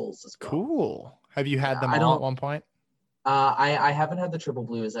indigo soles as well. Cool. Have you had them I all at don't- one point? I haven't had the triple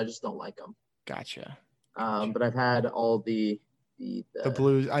blues. I just don't like them. Gotcha. But I've had all the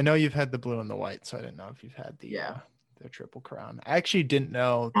blues. I know you've had the blue and the white, so I didn't know if you've had the triple crown. I actually didn't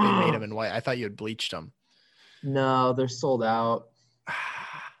know they made them in white. I thought you had bleached them. No, they're sold out.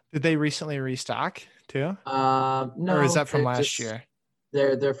 Did they recently restock too? No. Or is that from they're last year?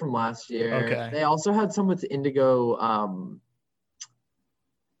 They're from last year. Okay. They also had some with indigo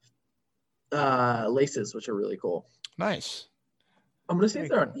laces, which are really cool. Nice. I'm gonna see if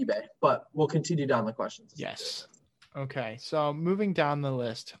they're on eBay, but we'll continue down the questions. Yes. Okay. So moving down the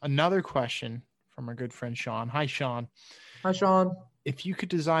list, another question from our good friend Sean. Hi, Sean. Hi, Sean. If you could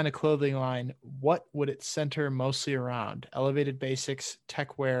design a clothing line, what would it center mostly around? Elevated basics,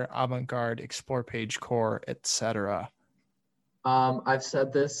 tech wear, avant-garde, explore page core, etc. I've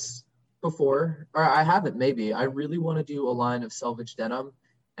said this before, or I haven't. Maybe I really want to do a line of selvage denim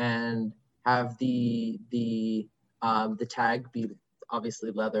and have the tag be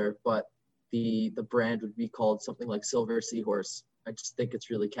obviously leather, but the brand would be called something like Silver Seahorse. I just think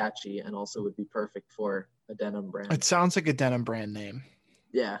it's really catchy and also would be perfect for a denim brand. It sounds like a denim brand name.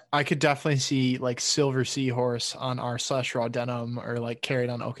 Yeah. I could definitely see like Silver Seahorse on our /raw denim or like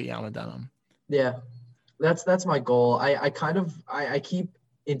carried on Okayama denim. Yeah. That's my goal. I keep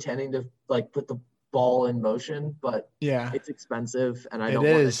intending to like put the ball in motion, but yeah, it's expensive and I don't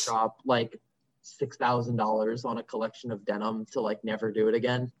want to drop like $6,000 on a collection of denim to like never do it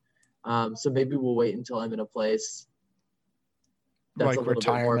again. So maybe we'll wait until I'm in a place that's like a little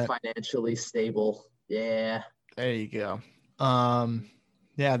retirement. bit more financially stable. Yeah. There you go.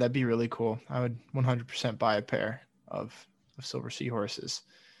 Yeah, that'd be really cool. I would 100% buy a pair of Silver Seahorses.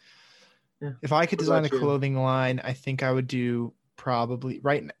 Yeah. If I could design a about you? clothing line, I think I would do probably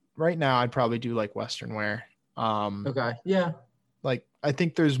right now I'd probably do like Western wear. Okay. Yeah. Like I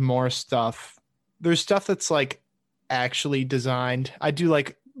think there's more stuff. There's stuff that's like actually designed. I do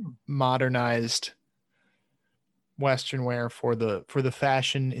like modernized Western wear for the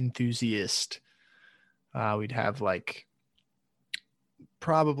fashion enthusiast. We'd have like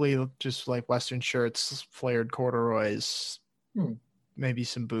probably just like Western shirts, flared corduroys, maybe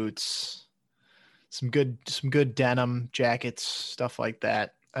some boots, some good denim jackets, stuff like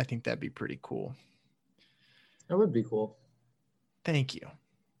that. I think that'd be pretty cool. That would be cool. Thank you.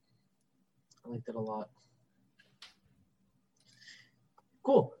 I like that a lot.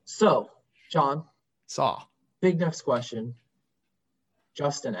 Cool. So, John, big next question.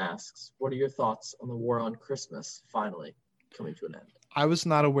 Justin asks, what are your thoughts on the war on Christmas finally coming to an end? I was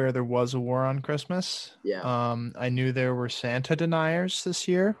not aware there was a war on Christmas. Yeah. I knew there were Santa deniers this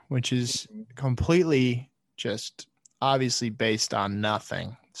year, which is completely just obviously based on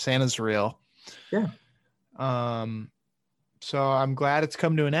nothing. Santa's real. Yeah. So I'm glad it's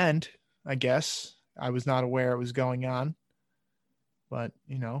come to an end, I guess. I was not aware it was going on. But,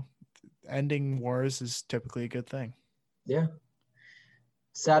 ending wars is typically a good thing. Yeah.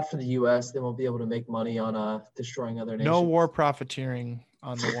 Sad for the U.S. They won't be able to make money on destroying other nations. No war profiteering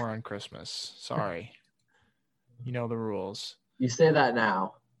on the war on Christmas. Sorry. You know the rules. You say that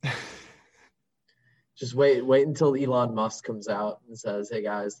now. Just wait until Elon Musk comes out and says, hey,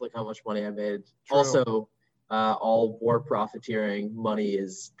 guys, look how much money I made. True. Also, all war profiteering money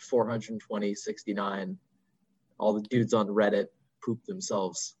is 420.69. All the dudes on Reddit poop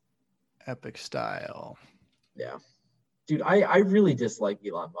themselves. Epic style. Yeah. Dude, I really dislike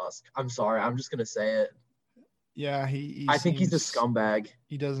Elon Musk. I'm sorry. I'm just going to say it. Yeah, I think he's a scumbag.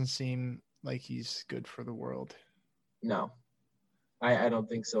 He doesn't seem like he's good for the world. No, I don't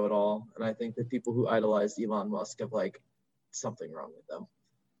think so at all. And I think that people who idolize Elon Musk have like something wrong with them.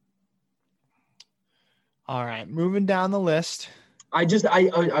 All right, moving down the list. I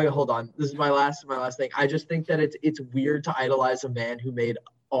hold on. This is my last thing. I just think that it's weird to idolize a man who made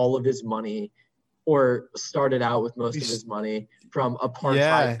all of his money or started out with most of his money from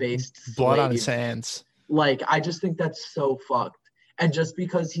apartheid-based blood on his hands. Like, I just think that's so fucked. And just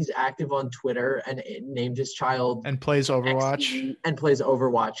because he's active on Twitter and named his child and plays Overwatch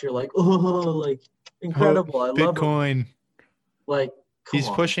you're like, oh, like incredible. I love Bitcoin. Like, he's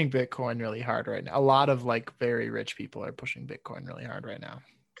pushing Bitcoin really hard right now. A lot of like very rich people are pushing Bitcoin really hard right now.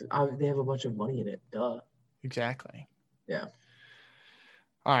 They have a bunch of money in it. Duh. Exactly. Yeah.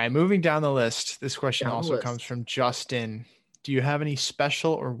 All right, moving down the list. This question also comes from Justin. Do you have any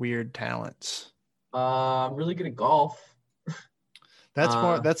special or weird talents? I'm really good at golf. That's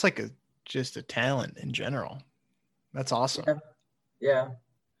more. Uh, That's like just a talent in general. That's awesome. Yeah. Yeah.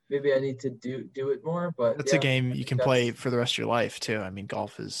 Maybe I need to do it more, but That's yeah, a game I you think can play for the rest of your life too. I mean,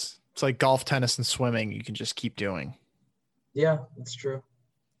 it's like golf, tennis, and swimming. You can just keep doing. Yeah, that's true.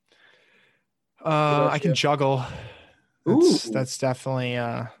 What about I can you? juggle. Ooh. That's definitely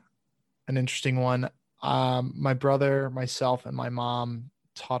an interesting one. My brother, myself, and my mom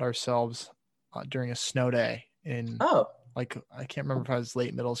taught ourselves during a snow day in Oh, like I can't remember if I was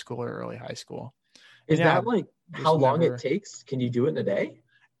late middle school or early high school. And is yeah, that like how just long never. it takes? Can you do it in a day?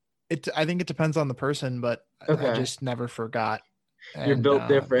 I think it depends on the person, but I Okay. just never forgot. You're And built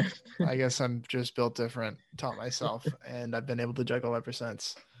different. I guess I'm just built different. Taught myself, and I've been able to juggle ever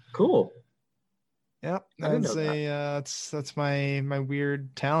since. Cool. Yep, I didn't that's know that. that's my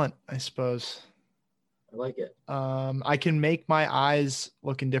weird talent, I suppose. I like it. I can make my eyes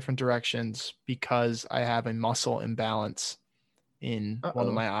look in different directions because I have a muscle imbalance in one of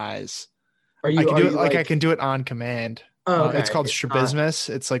Uh-oh. my eyes. Are I can do it you like I can do it on command. Oh, It's okay. called It's not strabismus.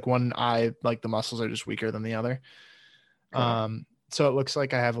 It's like one eye, like the muscles are just weaker than the other. okay. So it looks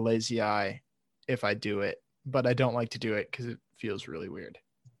like I have a lazy eye if I do it, but I don't like to do it because it feels really weird.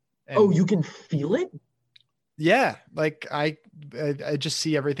 And Oh, you can feel it? yeah, like I just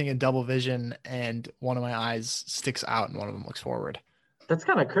see everything in double vision, and one of my eyes sticks out, and one of them looks forward. That's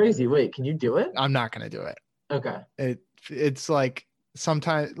kind of crazy. Wait, can you do it? I'm not gonna do it. Okay. It's like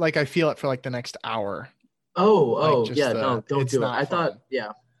sometimes like I feel it for like the next hour. Oh, Just yeah, no, don't it's do it. not I fun. thought,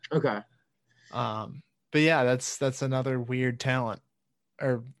 yeah. Okay. But yeah, that's another weird talent,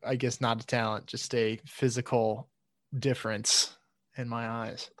 or I guess not a talent, just a physical difference in my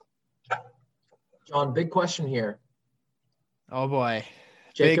eyes. John, big question here. Oh boy.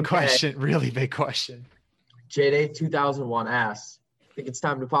 Jacob Big question, really big question. J-Day 2001 asks, I think it's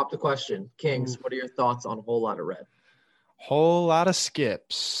time to pop the question. Kings, Ooh. what are your thoughts on Whole Lotta Red? Whole lot of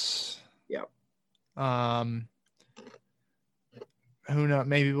skips. Yep. Who knows?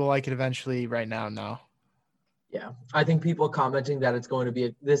 Maybe we'll like it eventually. Right now, no. Yeah. I think people commenting that it's going to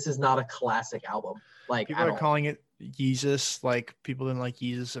be this is not a classic album. Like People are calling it Yeezus. Like people didn't like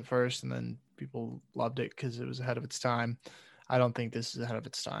Yeezus at first, and then people loved it because it was ahead of its time. I don't think this is ahead of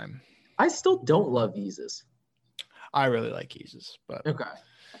its time. I still don't love Yeezus. I really like Yeezus, but Okay.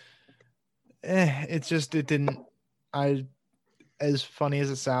 it's just it didn't. As funny as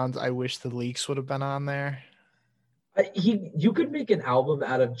it sounds, I wish the leaks would have been on there. You could make an album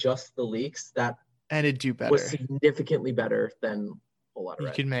out of just the leaks that and it'd do better. Was significantly better than Whole Lotta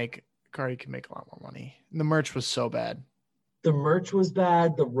Red. Cardi could make a lot more money. And the merch was so bad. The merch was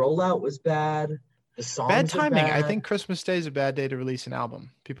bad. The rollout was bad. The songs bad timing. Bad. I think Christmas Day is a bad day to release an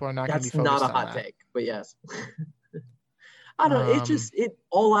album. People are not going to be focused. That's not a hot take, but yes. I don't know. It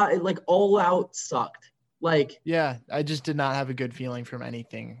all out sucked. Like yeah, I just did not have a good feeling from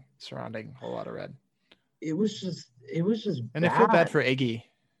anything surrounding Whole Lotta Red. It was just and bad. I feel bad for Iggy.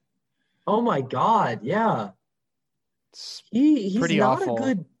 Oh my God, yeah. He's pretty not awful. A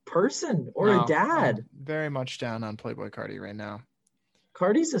good person or a dad. I'm very much down on Playboi Carti right now.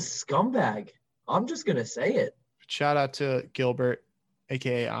 Carti's a scumbag. I'm just gonna say it. Shout out to Gilbert,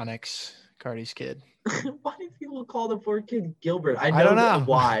 aka Onyx, Carti's kid. Why do people call the poor kid Gilbert? I don't know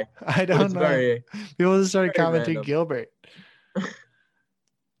why. I don't know. People just started commenting random. Gilbert.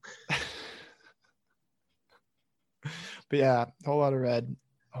 But yeah, Whole Lotta Red,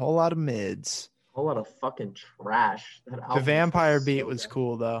 whole lot of mids, whole lot of fucking trash. The vampire beat was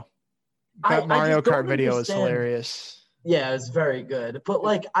cool though. That Mario Kart video was hilarious. Yeah, it was very good. But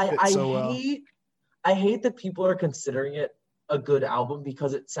like I hate that people are considering it a good album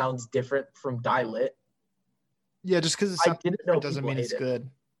because it sounds different from Die Lit. Yeah, just because it doesn't mean it's good.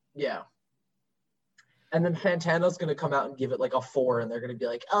 Yeah. And then Fantano's going to come out and give it like a 4, and they're going to be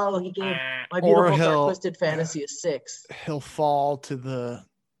like, oh, he gave My Beautiful Dark Twisted Fantasy a 6. He'll fall to the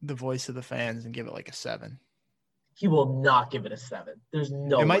voice of the fans and give it like a 7. He will not give it a 7. There's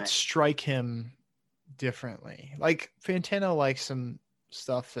no way. It might strike him differently. Like Fantano likes some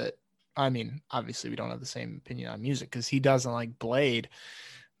stuff that, I mean, obviously we don't have the same opinion on music because he doesn't like Blade,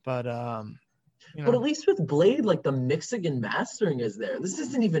 but But at least with Blade, like the mixing and mastering is there. This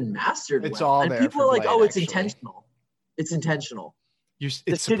isn't even mastered. It's all there. And people are like, "Oh, it's intentional. It's intentional." It's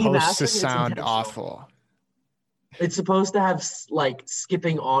supposed to sound awful. It's supposed to have like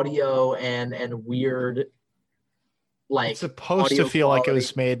skipping audio and weird. Like it's supposed to feel quality. Like it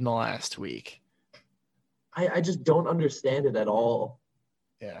was made in the last week. I just don't understand it at all.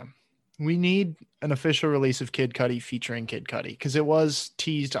 Yeah. We need an official release of Kid Cudi featuring Kid Cudi because it was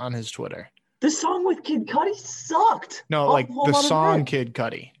teased on his Twitter. The song with Kid Cudi sucked. No, off like Whole the Lotta song Men. Kid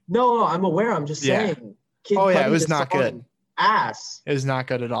Cudi. No, I'm aware. I'm just Yeah. saying. Kid Oh, yeah, Cudi, it was the not song, good. Ass. It was not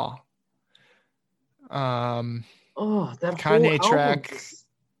good at all. Oh, that Kanye whole track album was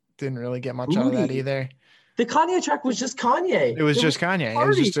didn't really get much out of that booty. either. The Kanye track was just Kanye. It was There just Kanye. It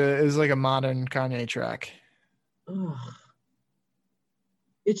was party. just it was like a modern Kanye track. Ugh.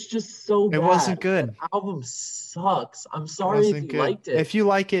 It's just so bad. It wasn't good. That album sucks. I'm It sorry if wasn't you good. liked it. If you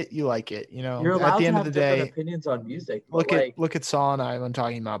like it, you like it. You know, You're at allowed the to end have of the different day, opinions on music. But look at Saul and I when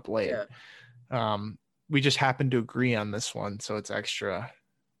talking about Blade. Yeah. We just happen to agree on this one, so it's extra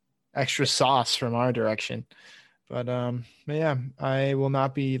sauce from our direction. But yeah, I will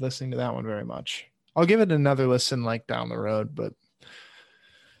not be listening to that one very much. I'll give it another listen like down the road, but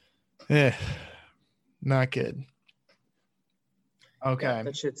not good. Okay. Yeah,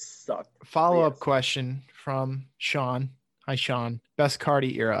 that shit sucked. Follow-up question from Sean. Hi, Sean. Best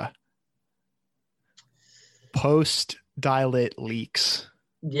Cardi era. Post Dial-It leaks.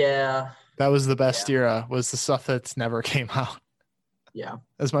 Yeah. That was the best era, was the stuff that's never came out. Yeah.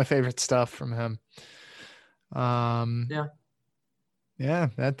 That's my favorite stuff from him. Yeah,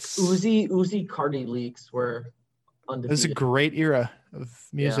 that's Uzi Cardi leaks were undefeated. It was a great era of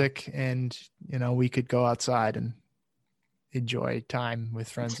music, and you know, we could go outside and enjoy time with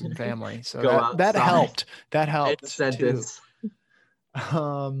friends and family. So that helped. That helped too.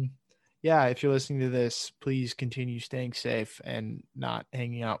 Yeah, if you're listening to this, please continue staying safe and not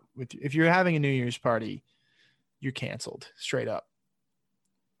hanging out with you. If you're having a New Year's party, you're canceled straight up.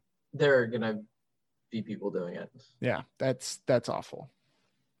 There are gonna be people doing it. Yeah, that's awful.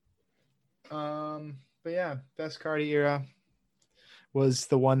 But yeah, best Cardi era was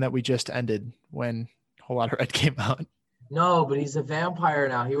the one that we just ended when Whole Lotta Red came out. No, but he's a vampire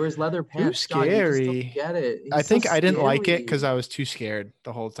now. He wears leather pants. Too scary. John, you just don't get it. I think I didn't like it because I was too scared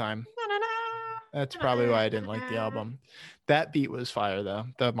the whole time. That's probably why I didn't like the album. That beat was fire though.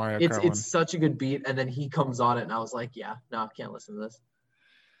 The Mario Kart one. It's such a good beat, and then he comes on it, and I was like, yeah, no, I can't listen to this.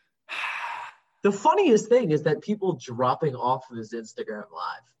 The funniest thing is that people dropping off of his Instagram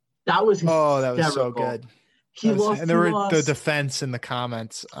live. That was hysterical. That was so good. The defense in the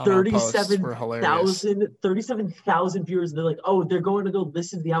comments on 37,000 viewers. And they're like, oh, they're going to go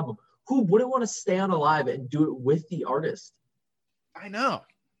listen to the album. Who wouldn't want to stay on a live and do it with the artist? I know.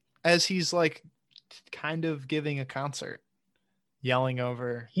 As he's like kind of giving a concert, yelling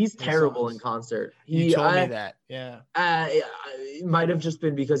over. He's terrible in concert. You told me that. Yeah. It might have just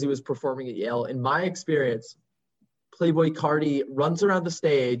been because he was performing at Yale. In my experience, Playboi Carti runs around the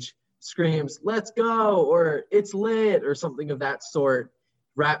stage, screams, "Let's go," or "It's lit," or something of that sort,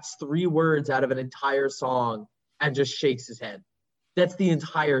 raps 3 words out of an entire song, and just shakes his head. That's the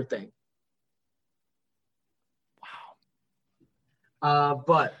entire thing. Wow.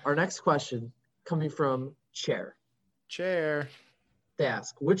 But our next question, coming from Chair. They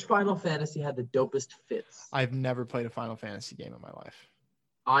ask, which Final Fantasy had the dopest fits? I've never played a Final Fantasy game in my life.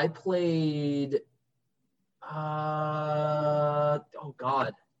 I played,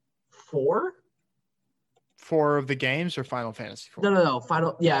 4? 4 of the games or Final Fantasy 4? No.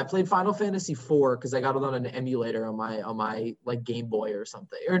 I played Final Fantasy 4 because I got it on an emulator on my like Game Boy or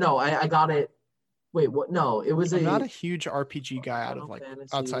something. Or no, I got it. Wait, what? No, it was I'm not a huge RPG guy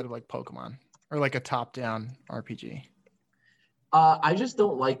outside of like Pokemon or like a top-down RPG. I just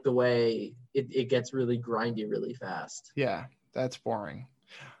don't like the way it gets really grindy really fast. Yeah, that's boring.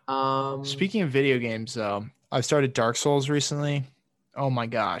 Speaking of video games, though, I started Dark Souls recently. Oh my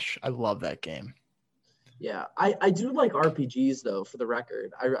gosh, I love that game. Yeah, I do like RPGs though. For the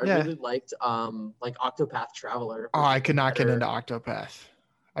record, I really liked like Octopath Traveler. Oh, I could not get into Octopath.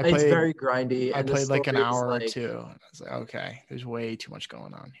 It's very grindy. I played like an hour or two. I was like, okay, there's way too much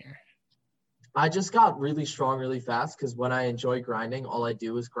going on here. I just got really strong really fast because when I enjoy grinding, all I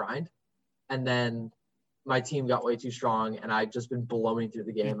do is grind, and then my team got way too strong, and I've just been blowing through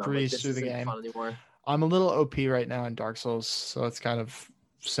the game. I'm like, this isn't fun anymore. I'm a little OP right now in Dark Souls, so it's kind of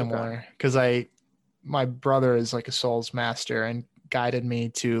similar because my brother is like a Souls master and guided me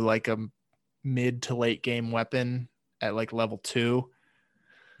to like a mid to late game weapon at like level 2.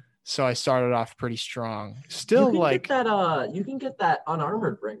 So I started off pretty strong. Still, you can get that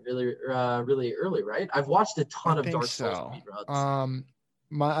unarmored ring really early, right? I've watched a ton of Dark Souls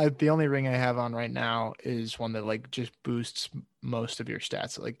speedruns. The only ring I have on right now is one that like just boosts most of your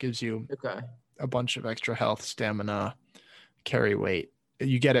stats. It like gives you a bunch of extra health, stamina, carry weight.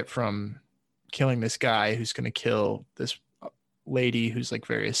 You get it from killing this guy who's going to kill this lady who's like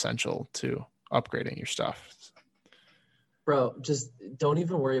very essential to upgrading your stuff. Bro, just don't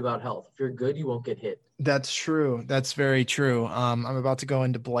even worry about health. If you're good, you won't get hit. That's true. That's very true. I'm about to go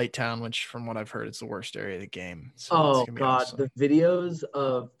into Blighttown, which from what I've heard is the worst area of the game. So it's Oh gonna be God, awesome. the videos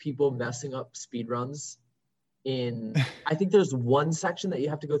of people messing up speedruns I think there's one section that you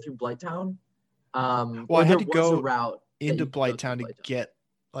have to go through Blighttown. Well, I had to go a route into Blighttown to get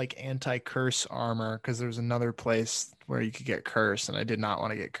like anti-curse armor because there's another place where you could get curse, and I did not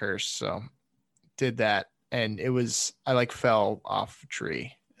want to get curse, so did that, and I like fell off a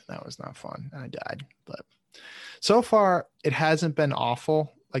tree, and that was not fun, and I died. But so far, it hasn't been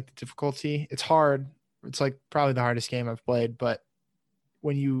awful. Like the difficulty, it's hard. It's like probably the hardest game I've played, but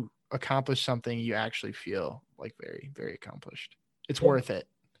when you accomplish something, you actually feel like very, very accomplished. It's worth it.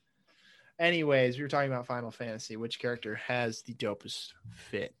 Anyways, we were talking about Final Fantasy. Which character has the dopest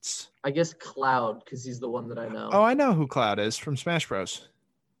fits? I guess Cloud, because he's the one that I know. Oh, I know who Cloud is from Smash Bros.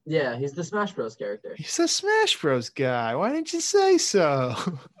 Yeah, he's the Smash Bros character. He's a Smash Bros guy. Why didn't you say so?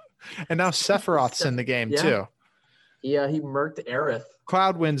 And now Sephiroth's in the game too. Yeah, he murked Aerith.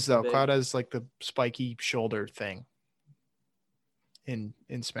 Cloud wins though. Cloud has like the spiky shoulder thing in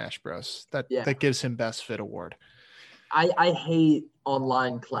Smash Bros. That gives him best fit award. I hate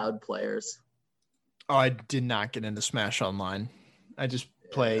online Cloud players. Oh, I did not get into Smash Online. I just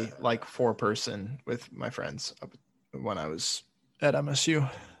play like 4-person with my friends when I was at MSU.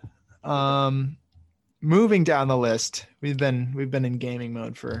 Moving down the list, we've been in gaming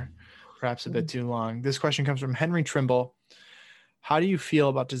mode for perhaps a bit too long. This question comes from Henry Trimble. How do you feel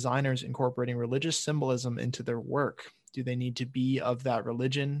about designers incorporating religious symbolism into their work? Do they need to be of that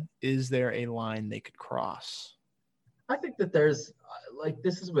religion? Is there a line they could cross? I think that there's, like,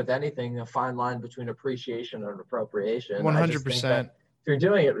 this is with anything, a fine line between appreciation and appropriation. 100%. If you're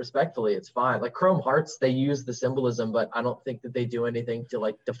doing it respectfully, it's fine. Like Chrome Hearts, they use the symbolism, but I don't think that they do anything to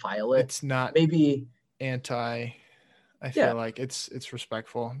like defile it. It's not maybe I feel like it's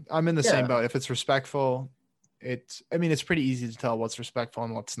respectful. I'm in the same boat. If it's respectful, it's pretty easy to tell what's respectful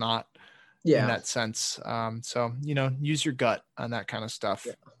and what's not in that sense. So, use your gut on that kind of stuff.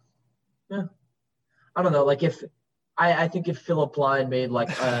 Yeah. I don't know. Like I think if Philip Line made like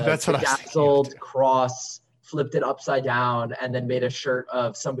a bedazzled cross, flipped it upside down, and then made a shirt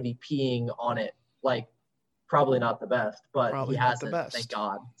of somebody peeing on it, like probably not the best, but he hasn't, thank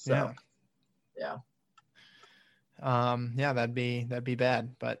God. So yeah. That'd be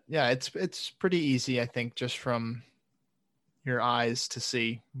bad, but yeah, it's pretty easy, I think, just from your eyes to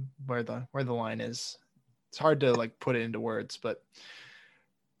see where the line is. It's hard to like put it into words, but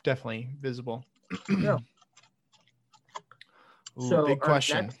definitely visible. Yeah. Ooh, so big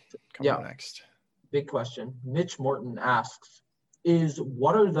question. Next. Big question. Mitch Morton asks,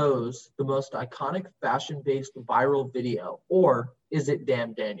 what are those the most iconic fashion-based viral video, or is it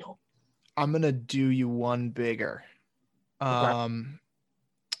Damn Daniel? I'm gonna do you one bigger.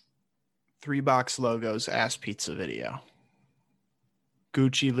 3-box logos ass pizza video.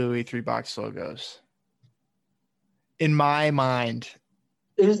 Gucci, Louis, 3-box logos. In my mind,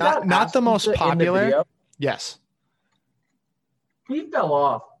 is that not the most popular? Yes. He fell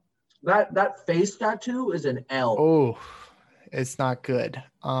off. That face tattoo is an L. Oh, it's not good.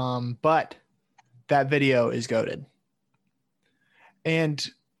 But that video is goated. And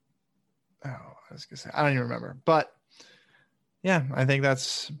I was gonna say, I don't even remember. But yeah, I think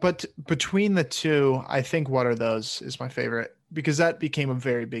but between the two, I think What Are Those is my favorite because that became a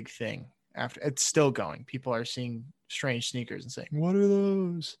very big thing. After it's still going. People are seeing strange sneakers and saying, "What are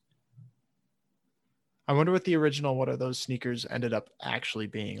those?" I wonder what the original What Are Those sneakers ended up actually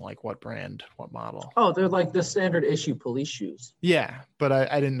being, like what brand, what model. Oh, they're like the standard issue police shoes. Yeah, but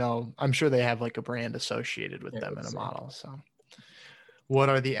I didn't know. I'm sure they have like a brand associated with them in a model. So what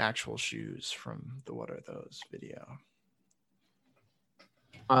are the actual shoes from the What Are Those video?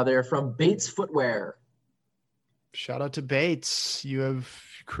 They're from Bates Footwear. Shout out to Bates. You have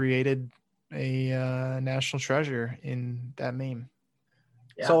created a national treasure in that meme.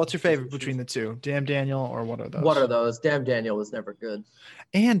 Yeah, so what's your favorite between the two? Damn Daniel or What Are Those? What Are Those? Damn Daniel was never good.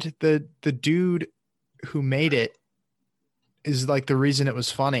 And the dude who made it is like the reason it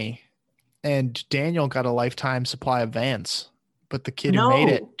was funny. And Daniel got a lifetime supply of Vans. But the kid who made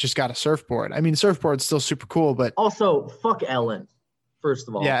it just got a surfboard. I mean, surfboard's still super cool, but also fuck Ellen, first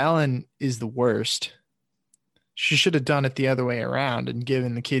of all. Yeah, Ellen is the worst. She should have done it the other way around and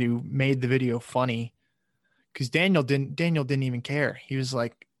given the kid who made the video funny. Because Daniel didn't even care. He was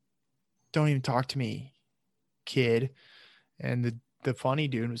like, "Don't even talk to me, kid." And the funny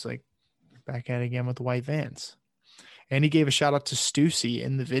dude was like, "Back at it again with the white Vans." And he gave a shout out to Stussy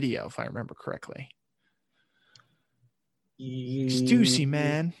in the video, if I remember correctly. Stussy,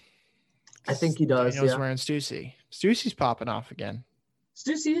 man. I think he does. Daniel's Yeah. wearing Stussy. Stussy's popping off again.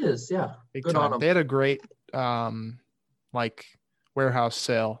 Stussy is, yeah. Big Good time. on him. They had a great warehouse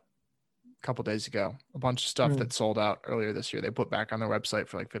sale a couple days ago. A bunch of stuff that sold out earlier this year. They put back on their website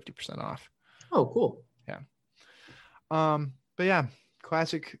for like 50% off. Oh, cool. Yeah. But yeah,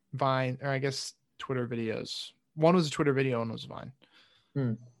 classic Vine, or I guess Twitter videos. One was a Twitter video, one was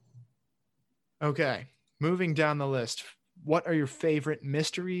Vine. Okay. Moving down the list. What are your favorite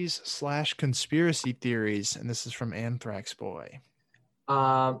mysteries / conspiracy theories? And this is from Anthrax Boy.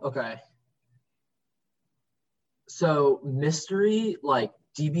 Okay. So mystery, like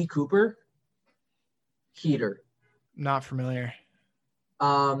DB Cooper, Heater. Not familiar.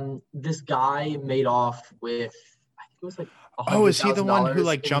 This guy made off with, I think it was like is he the one who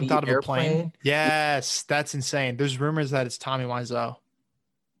like jumped out of a plane? airplane? Yes, that's insane. There's rumors that it's Tommy Wiseau.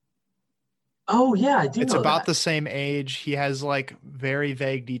 Oh yeah, I do. It's know about that. the same age. He has like very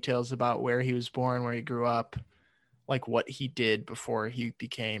vague details about where he was born, where he grew up, like what he did before he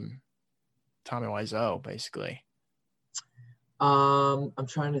became Tommy Wiseau, basically. I'm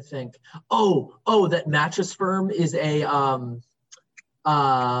trying to think. Oh, that mattress firm is a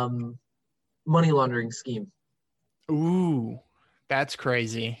money laundering scheme. Ooh, that's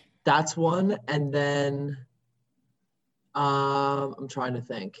crazy. That's one. And then I'm trying to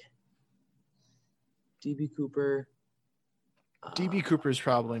think. DB Cooper. DB Cooper is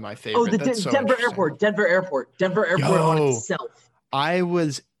probably my favorite. Denver Airport. Denver Airport on itself. I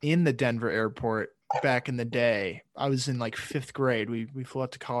was in the Denver airport back in the day. I was in like 5th grade. We flew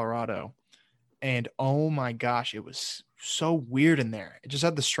out to Colorado, and oh my gosh, it was so weird in there. It just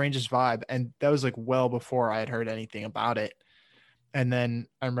had the strangest vibe, and that was like well before I had heard anything about it. And then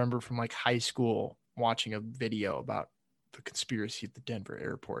I remember from like high school watching a video about the conspiracy at the Denver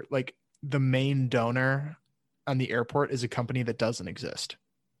airport. Like the main donor on the airport is a company that doesn't exist.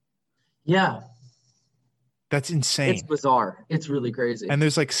 Yeah. That's insane. It's bizarre. It's really crazy. And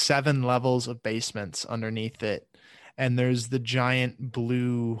there's like 7 levels of basements underneath it. And there's the giant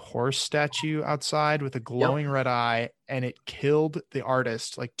blue horse statue outside with a glowing red eye. And it killed the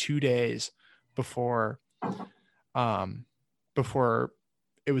artist like 2 days before it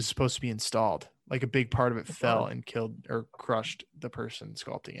was supposed to be installed. Like a big part of it fell and killed or crushed the person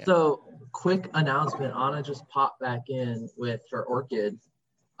sculpting it. So quick announcement. Anna just popped back in with her orchid.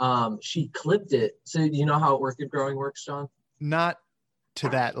 She clipped it. So you know how orchid growing works, John? Not to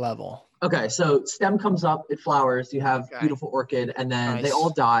that level. Okay. So stem comes up, it flowers. You have beautiful orchid, and then they all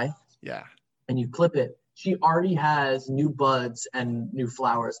die. Yeah. And you clip it. She already has new buds and new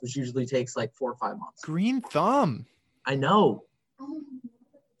flowers, which usually takes like 4 or 5 months. Green thumb. I know.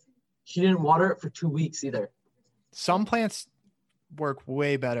 She didn't water it for 2 weeks either. Some plants work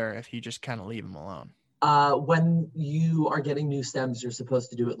way better if you just kind of leave them alone. When you are getting new stems, you're supposed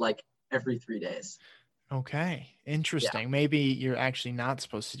to do it like every 3 days. Okay, interesting. Yeah. Maybe you're actually not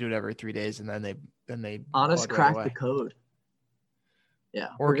supposed to do it every 3 days, and then they. Honest, crack the code. Yeah,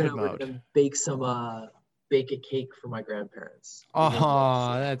 we're gonna bake a cake for my grandparents.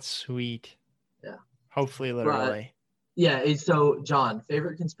 Oh, that's sweet. Yeah. Hopefully, literally. Yeah. So, John,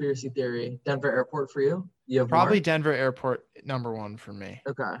 favorite conspiracy theory: Denver Airport for you? You have probably more? Denver Airport, number 1 for me.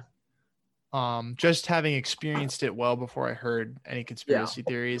 Okay. Just having experienced it well before I heard any conspiracy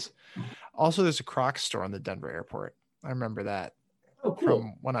theories. Also, there's a Crocs store in the Denver Airport. I remember that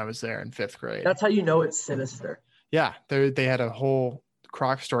from when I was there in 5th grade. That's how you know it's sinister. Yeah, they had a whole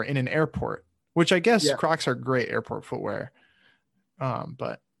Crocs store in an airport, which I guess Crocs are great airport footwear.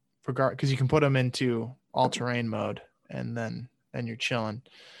 But because you can put them into all-terrain mode, and then you're chilling.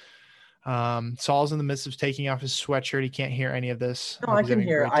 Saul's in the midst of taking off his sweatshirt. He can't hear any of this. No, I can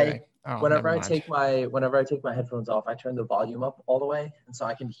hear. Whenever I take my headphones off, I turn the volume up all the way, and so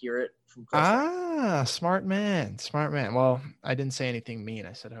I can hear it from close. Smart man. Well, I didn't say anything mean.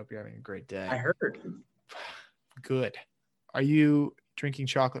 I said I hope you're having a great day. I heard. Good. Are you drinking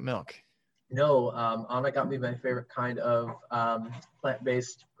chocolate milk? No, Anna got me my favorite kind of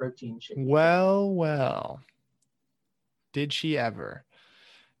plant-based protein shake. Well. Did she ever?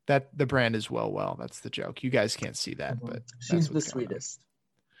 That the brand is well. That's the joke. You guys can't see that, but she's the sweetest.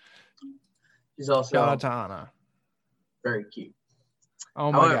 She's also shout out to Anna. Very cute.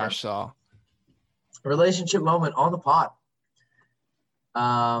 Oh my gosh, Saul. Relationship moment on the pod.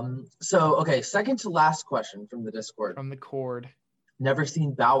 Second to last question from the Discord. From the cord. Never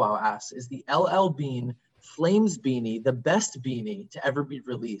Seen Bow Wow asks, is the LL Bean Flames beanie the best beanie to ever be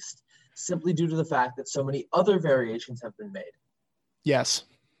released, simply due to the fact that so many other variations have been made? Yes.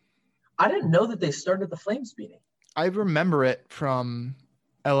 I didn't know that they started the Flames beanie. I remember it from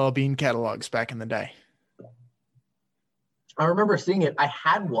LL Bean catalogs back in the day. I remember seeing it. I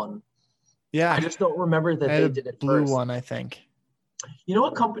had one Yeah. I just don't remember that I had they a did it blue first. one, I think. You know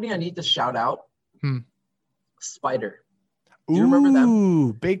what company I need to shout out? Hmm. Spider. Do you remember them?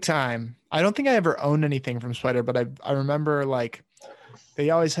 Ooh, big time. I don't think I ever owned anything from Spider, but I remember like they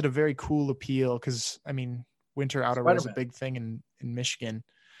always had a very cool appeal because I mean winter outerwear is a Spider-Man. big thing in Michigan.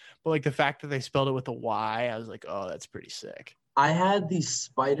 But like the fact that they spelled it with a Y, I was like, oh, that's pretty sick. I had the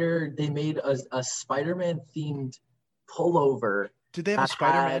Spider. They made a Spider-Man themed pullover. Did they have a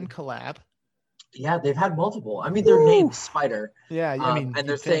Spider-Man collab? Yeah, they've had multiple. I mean, they're named Spider. Yeah, I mean, and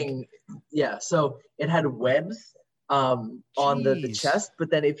they're saying, yeah. So it had webs on the chest,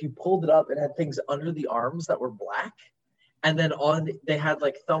 but then if you pulled it up, it had things under the arms that were black, and then they had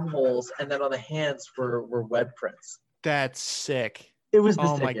like thumb holes, and then on the hands were web prints. That's sick. It was the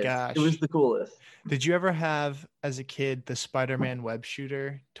oh sickest. My gosh. It was the coolest. Did you ever have, as a kid, the Spider-Man web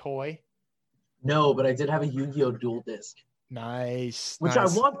shooter toy? No, but I did have a Yu-Gi-Oh! Dual disc. Nice. Which I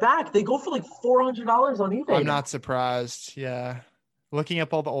want back. They go for like $400 on eBay. I'm not surprised. Yeah. Looking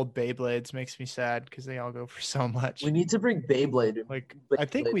up all the old Beyblades makes me sad because they all go for so much. We need to bring Beyblade. I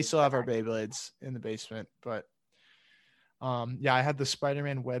think we still have our Beyblades in the basement, but yeah, I had the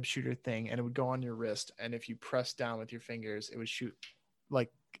Spider-Man web shooter thing, and it would go on your wrist, and if you press down with your fingers, it would shoot like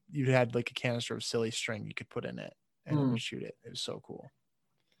you had like a canister of silly string you could put in it, and it would shoot it. It was so cool.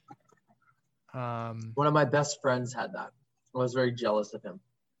 One of my best friends had that. I was very jealous of him.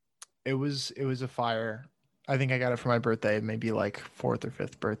 It was a fire. I think I got it for my birthday, maybe like 4th or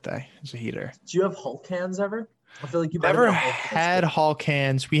 5th birthday. It's a heater. Do you have Hulk hands ever? I feel like you never had Hulk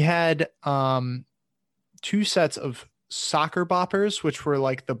hands. We had 2 sets of soccer boppers, which were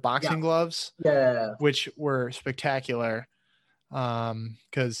like the boxing gloves. Yeah. Which were spectacular.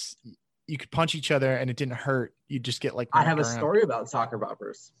 Because you could punch each other and it didn't hurt. You just get like. I have a story about soccer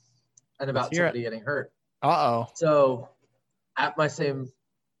boppers and about somebody getting hurt. So at my same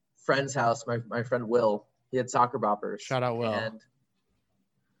friend's house, my friend Will, he had soccer boppers. Shout out Will. And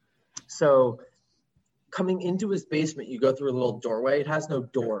so coming into his basement, you go through a little doorway. It has no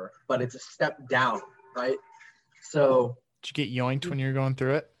door, but it's a step down, right? So did you get yoinked when you were going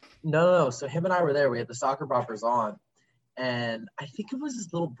through it? No. So him and I were there. We had the soccer boppers on, and I think it was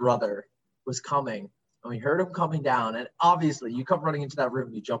his little brother was coming, and we heard him coming down. And obviously, you come running into that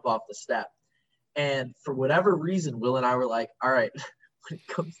room, you jump off the step. And for whatever reason, Will and I were like, all right, when it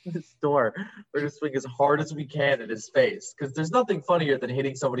comes to this door, we're going to swing as hard as we can at his face. Because there's nothing funnier than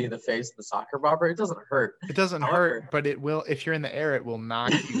hitting somebody in the face with a soccer bopper. It doesn't hurt. It doesn't hurt, but it will, if you're in the air, it will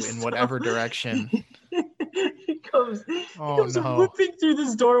knock you in whatever direction. He comes whipping through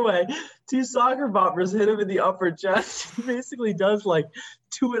this doorway. 2 soccer boppers hit him in the upper chest. He basically does like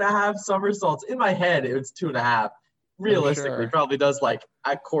 2.5 somersaults. In my head, it was 2.5. Realistically, probably does like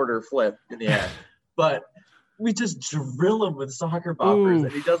a quarter flip in the air. But we just drill him with soccer boppers,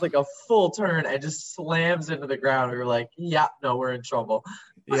 and he does like a full turn and just slams into the ground. We were like, yeah, no, we're in trouble.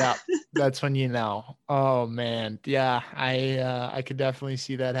 Yeah, that's when you know. Oh man, yeah, I could definitely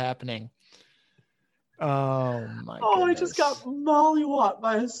see that happening. Oh my goodness. I just got mollywopped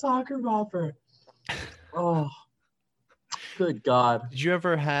by a soccer bopper. Oh, good God. Did you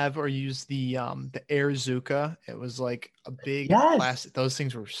ever have or use the Air Zuka? It was like a big plastic. Those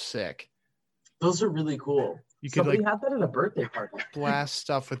things were sick. Those are really cool. Somebody had that at a birthday party. Blast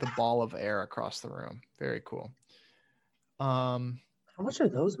stuff with a ball of air across the room. Very cool. How much are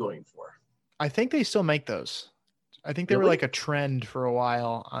those going for? I think they still make those. I think they were like a trend for a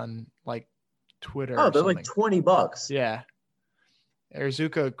while on like Twitter. Oh, they're like $20. Yeah. Air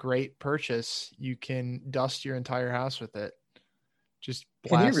Zuka, great purchase. You can dust your entire house with it. Just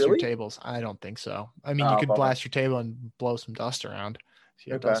blast your tables. I don't think so. I mean, you could blast your table and blow some dust around if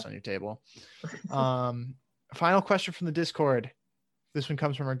you have dust on your table. Final question from the Discord. This one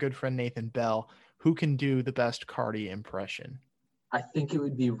comes from our good friend Nathan Bell. Who can do the best Cardi impression? I think it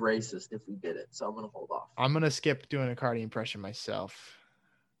would be racist if we did it, so I'm going to hold off. I'm going to skip doing a Cardi impression myself.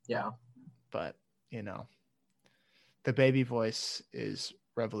 Yeah. But, you know, the baby voice is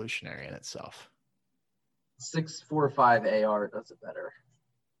revolutionary in itself. 645 AR does it better.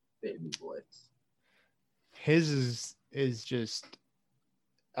 Baby voice. His is just,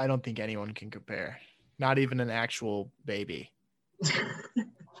 I don't think anyone can compare. Not even an actual baby.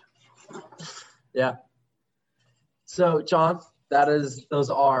 Yeah. So, John,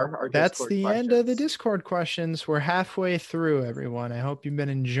 those are our That's Discord the questions. end of the Discord questions. We're halfway through, everyone. I hope you've been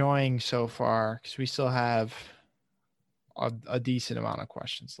enjoying so far because we still have a decent amount of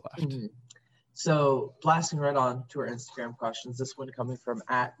questions left. Mm-hmm. So, blasting right on to our Instagram questions. This one coming from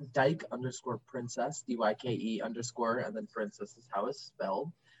 @Dyke_princess, DYKE_, and then princess is how it's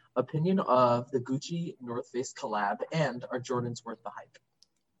spelled. Opinion of the Gucci North Face collab, and are Jordans worth the hype?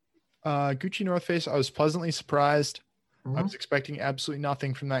 Gucci North Face, I was pleasantly surprised. I Mhm. was expecting absolutely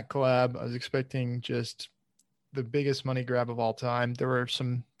nothing from that collab. I was expecting just the biggest money grab of all time. There were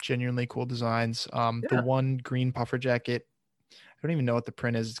some genuinely cool designs. The Yeah. one green puffer jacket, I don't even know what the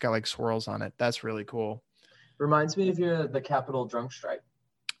print is. It's got like swirls on it. That's really cool. Reminds me of the Capital Drunk Stripe.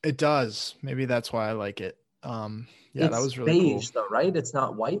 It does. Maybe that's why I like it. Yeah, that It's was really beige though, right? It's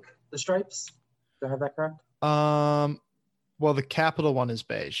not white, the stripes. Do I have that correct? cool. Well, the Capital one is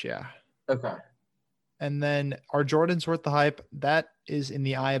beige, yeah. Okay. And then are Jordans worth the hype? That is in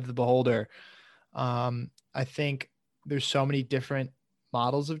the eye of the beholder. I think there's so many different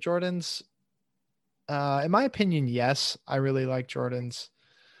models of Jordans. In my opinion, yes, I really like Jordans.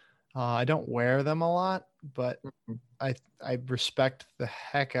 I don't wear them a lot, but Mhm. I respect the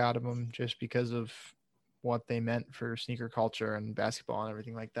heck out of them just because of what they meant for sneaker culture and basketball and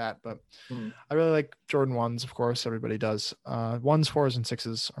everything like that. But Mhm. I really like Jordan 1s, of course, everybody does. 1s, 4s, and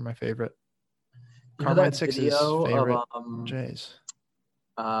 6s are my favorite. You know Carmine that 6's video favorite of J's.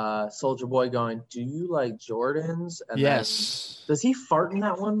 Soldier Boy going, "Do you like Jordans?" And then Yes, does he fart in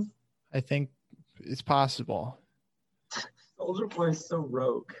that one? I think it's possible. Soldier Boy is so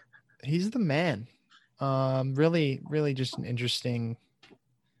rogue. He's the man. Really, really just an interesting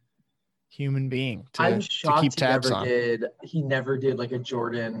human being I'm to shocked keep tabs he on. never did like a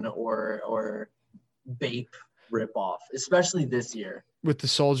Jordan or Bape ripoff, especially this year. With the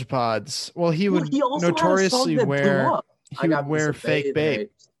Soldier Pods. Well, he Well, would he also notoriously had a song that blew wear up. he would wear fake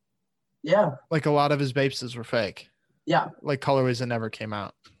Bape. Yeah, Like a lot of his Bapes were fake. yeah, Like colorways that never came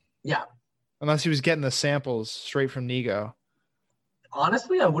out. yeah. Unless he was getting the samples straight from Nigo.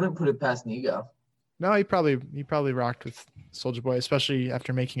 Honestly, I wouldn't put it past Nigo. No, he probably rocked with Soldier Boy, especially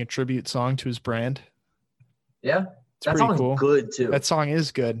after making a tribute song to his brand. Yeah, It's that pretty song's cool. good too. That song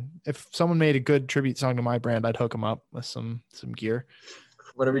is good. If someone made a good tribute song to my brand, I'd hook them up with some gear.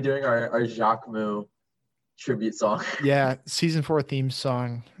 What are we doing? Our Jacques Mu tribute song. Yeah, season 4 theme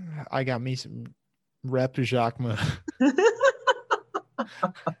song. I got me some rep Jacques.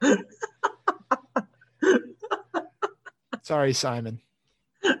 Sorry, Simon.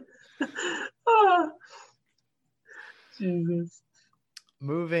 Jesus.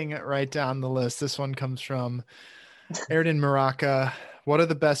 Moving right down the list. This one comes from Ayrton Maraca. What are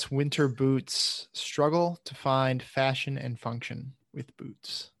the best winter boots? Struggle to find fashion and function with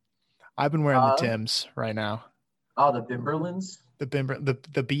boots. I've been wearing the Timbs right now. Oh, the Bimberlins?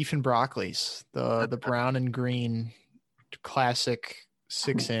 The beef and broccolis, the brown and green classic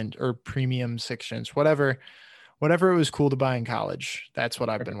 6-inch or premium 6-inch, whatever it was cool to buy in college. That's what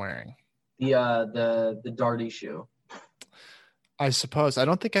I've been wearing. The Darty shoe. I suppose. I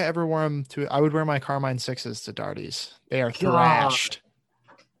don't think I ever wore them to. I would wear my Carmine 6s to Darties. They are thrashed.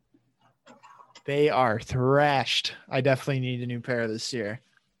 They are thrashed. I definitely need a new pair this year.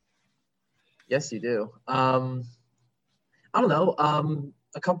 Yes, you do. I don't know.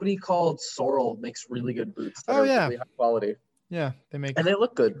 A company called Sorel makes really good boots. That are really high quality. Yeah, they make and they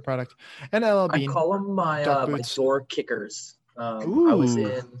look good. Product. And LL Bean. I call them my door kickers. I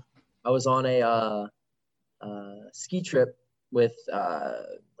was on a ski trip with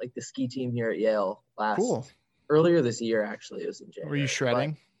like the ski team here at Yale earlier this year. Actually, it was in January. Were you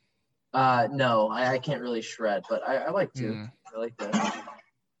shredding? But, no, I can't really shred, but I like to. I like to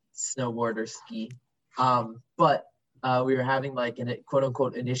snowboard or ski. But we were having like a quote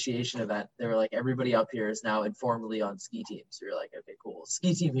unquote initiation event. They were like, everybody up here is now informally on ski teams. We were like, okay, cool.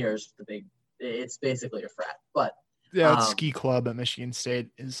 Ski team here is it's basically a frat, but yeah, it's ski club at Michigan State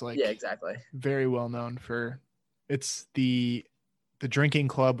is like, yeah, exactly. Very well known for, it's the drinking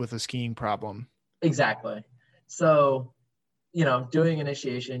club with a skiing problem. Exactly. So, doing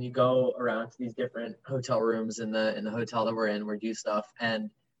initiation, you go around to these different hotel rooms in the hotel that we're in, we do stuff, and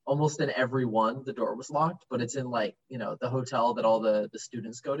almost in every one, the door was locked, but it's in like, the hotel that all the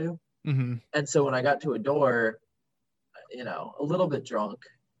students go to. Mm-hmm. And so when I got to a door, a little bit drunk,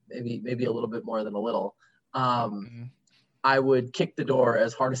 maybe a little bit more than a little, I would kick the door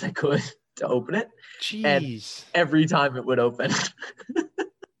as hard as I could to open it. Jeez. And every time it would open.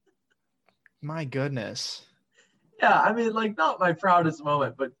 My goodness. Yeah, I mean, like, not my proudest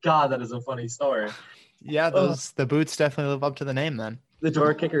moment, but God, that is a funny story. Yeah, the boots definitely live up to the name then. The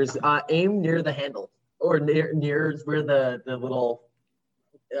door kickers, aim near the handle or near where the little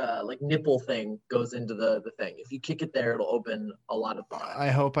like nipple thing goes into the thing. If you kick it there, it'll open a lot of time. I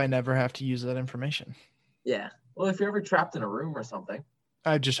hope I never have to use that information. Yeah. Well, if you're ever trapped in a room or something.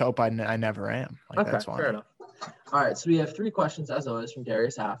 I just hope I never am. Like, okay, that's why. Fair enough. All right, so we have 3 questions as always from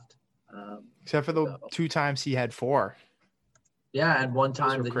Darius Haft. Except for the 2 times he had 4. Yeah, and 1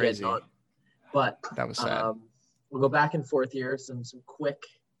 time that crazy. he had none. But that was sad. We'll go back and forth here. Some quick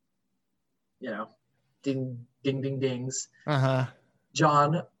ding, ding, ding, dings. Uh-huh.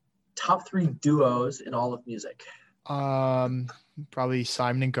 John, top 3 duos in all of music. Probably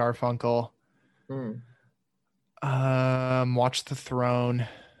Simon and Garfunkel. Mm. Watch the Throne.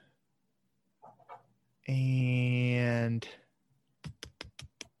 And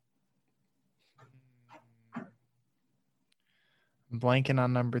I'm blanking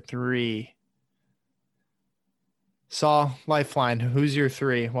on number 3. Saul, Lifeline. Who's your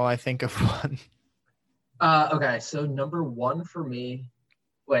 3 while I think of one? Okay, so number 1 for me.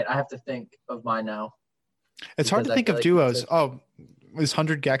 Wait, I have to think of mine now. It's hard to think of duos. Oh, is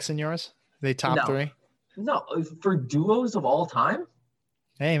 100 Gex in yours? They top 3? No, for duos of all time?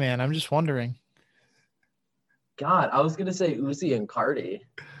 Hey, man, I'm just wondering. God, I was gonna say Uzi and Cardi,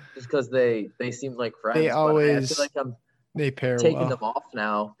 just because they seem like friends. They always. I feel like they pair taking them off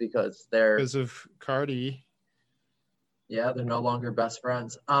now because they're because of Cardi. Yeah, they're no longer best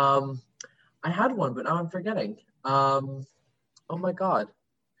friends. I had one, but now I'm forgetting. Oh my god,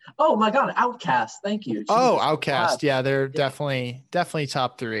 Outkast. Thank you. Outkast. Yeah, they're definitely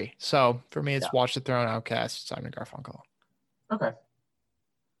top 3. So for me, it's Watch the Throne, Outkast, Simon Garfunkel. Okay.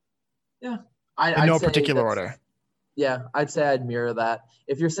 Yeah. In no particular order. Yeah, I'd say I'd mirror that.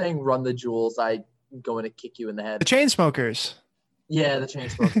 If you're saying Run the Jewels, I'm going to kick you in the head. The Chainsmokers. Yeah, the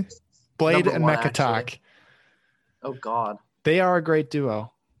Chainsmokers. Blade and Mekatok. Oh God. They are a great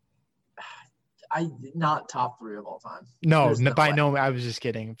duo. Not top 3 of all time. No, by no. I was just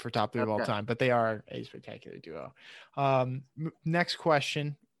kidding for top 3 of all time, but they are a spectacular duo. Next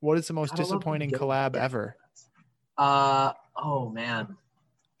question: what is the most disappointing collab ever? Oh man.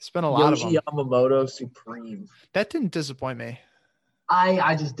 It's been a lot Yoshi of them. Yamamoto Supreme. That didn't disappoint me.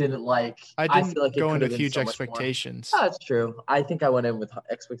 I just didn't like. I feel like go in with huge expectations. That's true. I think I went in with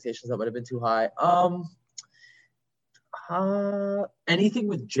expectations that would have been too high. Anything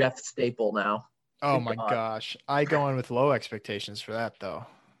with Jeff Staple now. Oh my gosh. I go in with low expectations for that though,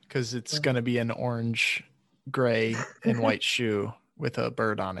 because it's going to be an orange, gray, and white shoe with a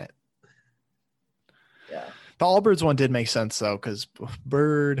bird on it. Yeah. The Allbirds one did make sense though, because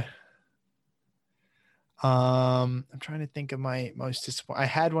bird. I'm trying to think of my most disappointing. I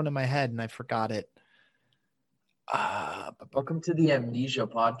had one in my head and I forgot it. Welcome to the Amnesia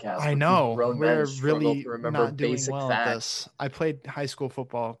podcast. I know. We're really not doing well facts. at this. I played high school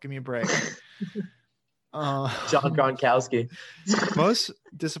football. Give me a break. John Gronkowski. Most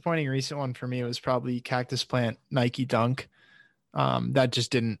disappointing recent one for me was probably Cactus Plant Nike Dunk. That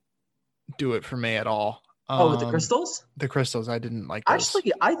just didn't do it for me at all. With the crystals? The crystals, I didn't like those.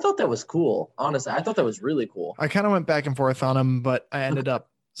 Actually, I thought that was cool. Honestly, I thought that was really cool. I kind of went back and forth on them, but I ended up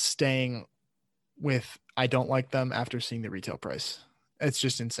staying with I don't like them after seeing the retail price. It's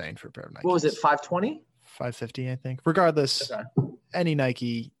just insane for a pair of Nikes. What was it, $520? $550, I think. Regardless, any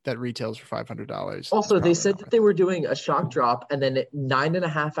Nike that retails for $500. Also, they said that they were doing a shock drop, and then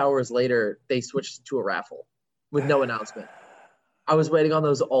 9.5 hours later, they switched to a raffle with no announcement. I was waiting on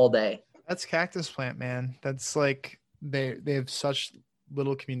those all day. That's Cactus Plant, man. That's like they have such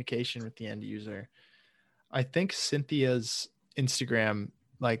little communication with the end user. I think Cynthia's Instagram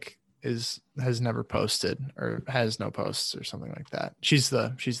has never posted or has no posts or something like that. She's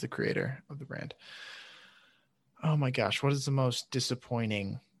the creator of the brand. Oh my gosh, what is the most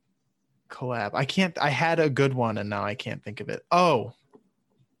disappointing collab? I had a good one and now I can't think of it. Oh,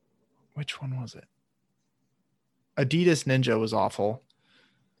 which one was it? Adidas Ninja was awful.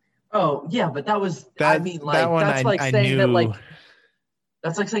 Oh yeah, but that was that's like saying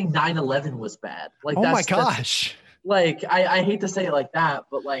 9/11 was bad. Like, oh my gosh. Like I hate to say it like that,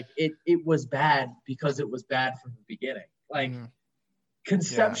 but like it was bad because it was bad from the beginning. Like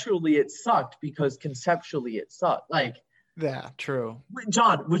conceptually it sucked because conceptually it sucked. Like, yeah, true.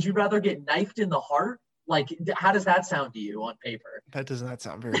 John, would you rather get knifed in the heart? Like, how does that sound to you on paper? That does not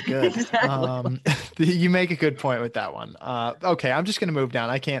sound very good. Exactly. You make a good point with that one. Okay, I'm just going to move down.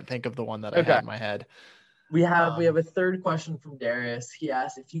 I can't think of the one that I had in my head. We have a third question from Darius. He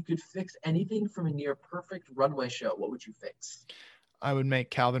asked, if you could fix anything from a near perfect runway show, what would you fix? I would make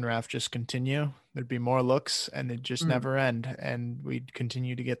Calvin Raff just continue. There'd be more looks and it'd just never end. And we'd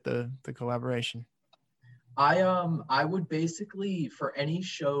continue to get the collaboration. I would basically, for any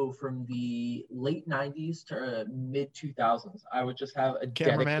show from the late 90s to mid 2000s, I would just have a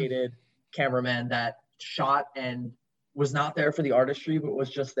dedicated cameraman that shot and was not there for the artistry, but was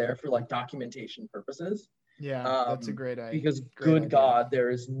just there for like documentation purposes. Yeah, that's a great idea. Because good God,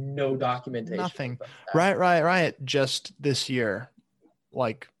 there is no documentation. Nothing. Right. Just this year,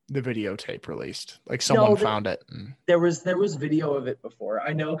 like the videotape released, like someone found it. There was video of it before.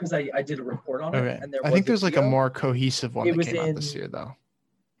 I know because I did a report on it. And I think there's like a more cohesive one that came out this year though.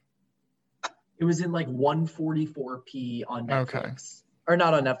 It was in like 144p on Netflix. Okay. Or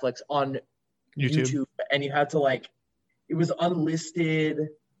not on Netflix, on YouTube. YouTube. And you had to like, it was unlisted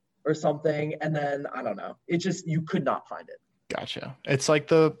or something. And then, I don't know. It just, you could not find it. Gotcha. It's like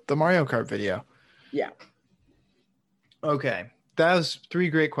the Mario Kart video. Yeah. Okay. That was 3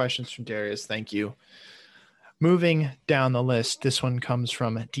 great questions from Darius. Thank you. Moving down the list, this one comes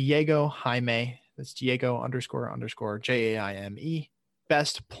from Diego Jaime. That's Diego _ Jaime.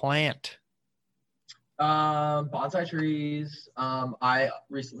 Best plant. Bonsai trees. I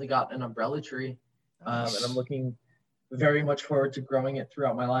recently got an umbrella tree, and I'm looking very much forward to growing it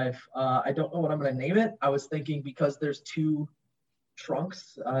throughout my life. I don't know what I'm going to name it. I was thinking because there's 2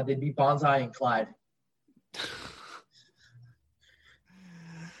 trunks, they'd be Bonsai and Clyde.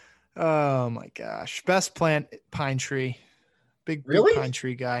 Oh my gosh. Best plant, pine tree. Big Really? pine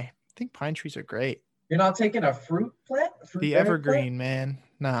tree guy. I think pine trees are great. You're not taking a fruit plant? The evergreen, man.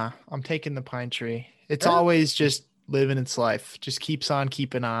 Nah, I'm taking the pine tree. It's Really? always just living its life. Just keeps on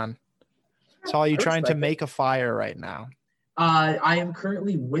keeping on. It's all you I trying to respect it. make a fire right now. I am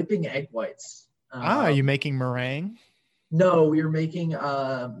currently whipping egg whites. Are you making meringue? No, we are making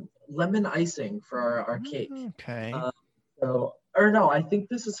lemon icing for our cake. Okay. I think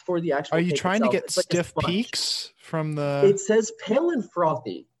this is for the actual Are you cake trying itself. to get It's like a stiff sponge. peaks from the... It says pale and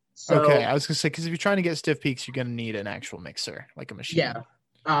frothy. So, Okay, I was going to say, because if you're trying to get stiff peaks, you're going to need an actual mixer, like a machine. Yeah.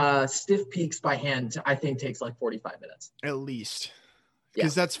 Stiff peaks by hand, I think, takes like 45 minutes. At least.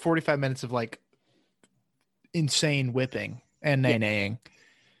 Because that's 45 minutes of like insane whipping and naying.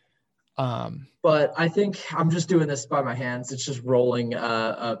 But I think I'm just doing this by my hands. It's just rolling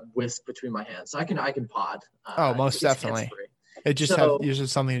a whisk between my hands. So I can pod. Most it's definitely. hands-free. It just So-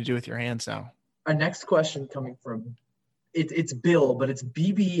 has something to do with your hands now. Our next question coming from it's Bill, but it's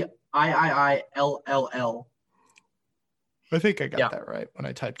BBIIILLL. I think I got Yeah. that right when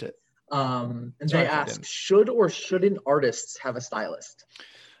I typed it. And Sorry they if I ask, didn't. should or shouldn't artists have a stylist?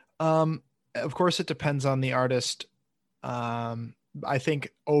 Of course, it depends on the artist. I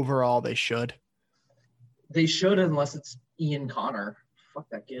think overall they should. They should, unless it's Ian Connor. Fuck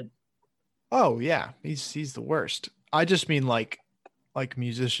that kid. Oh yeah, he's the worst. I just mean like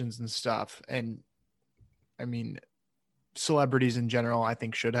musicians and stuff, and I mean celebrities in general. I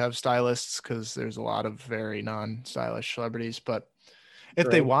think should have stylists because there's a lot of very non-stylish celebrities. But if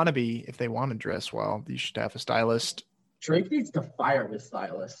they Drake. want to dress well, you should have a stylist. Drake needs to fire his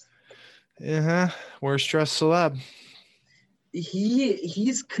stylist. Worst dressed celeb.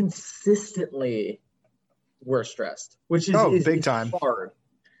 He's consistently worst dressed, which is, big is time. hard.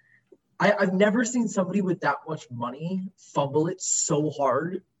 I've never seen somebody with that much money fumble it so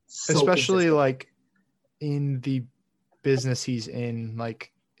hard. So Especially consistent. like in the business he's in,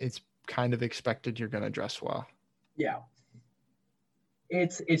 like it's kind of expected you're going to dress well. Yeah.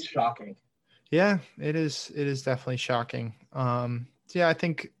 It's shocking. Yeah, it is definitely shocking. Yeah, I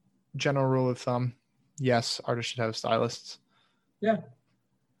think general rule of thumb, yes, artists should have stylists. Yeah.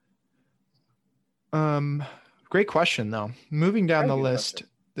 Great question though. Moving down Very the good list, question.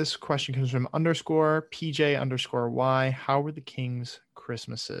 this question comes from _PJ_Y. How were the Kings'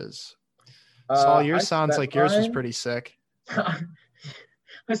 Christmases? Saul, yours sounds like yours was pretty sick. I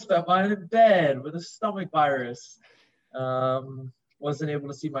spent mine in bed with a stomach virus. Wasn't able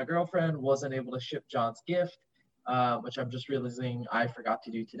to see my girlfriend. Wasn't able to ship John's gift, which I'm just realizing I forgot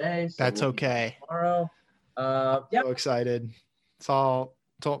to do today. So That's we'll do okay. that tomorrow. Yep. So excited. Saul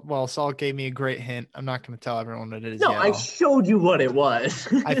gave me a great hint. I'm not going to tell everyone what it is No, yet. I showed you what it was.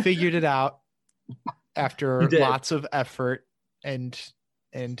 I figured it out after You did. lots of effort and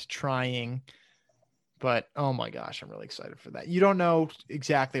trying. But oh my gosh, I'm really excited for that. You don't know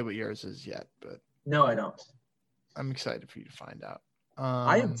exactly what yours is yet, but No, I don't. I'm excited for you to find out.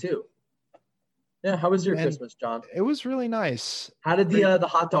 I am too. Yeah, how was your and- Christmas, John? It was really nice. How did the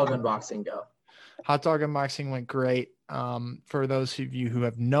hot dog unboxing go? Hot dog unboxing went great. For those of you who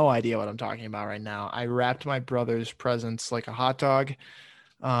have no idea what I'm talking about right now, I wrapped my brother's presents like a hot dog.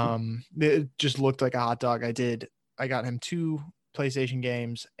 It just looked like a hot dog. I got him 2 PlayStation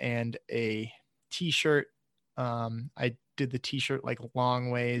games and a t-shirt. I did the t-shirt like long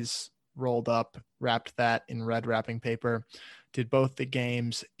ways rolled up, wrapped that in red wrapping paper, did both the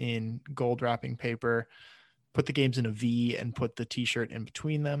games in gold wrapping paper, put the games in a V and put the t-shirt in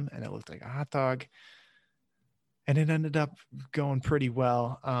between them, and it looked like a hot dog. And it ended up going pretty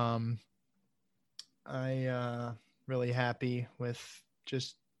well. I really happy with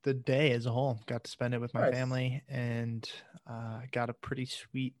just the day as a whole. Got to spend it with my Nice. family, and got a pretty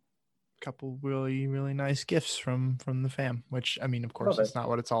sweet couple really, really nice gifts from the fam, which, I mean, of course, Love it's it. not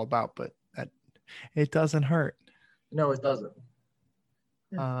what it's all about, but it doesn't hurt. No, it doesn't.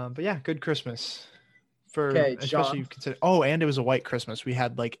 But yeah, good Christmas. For Okay, especially John. consider. Oh, and it was a white Christmas. We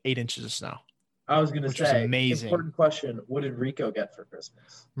had like 8 inches of snow. I was gonna Which was say, amazing. important question: what did Rico get for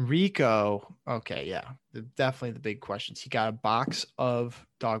Christmas? Rico, okay, yeah, definitely the big questions. He got a box of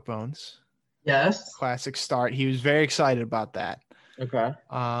dog bones. Yes. Classic start. He was very excited about that. Okay.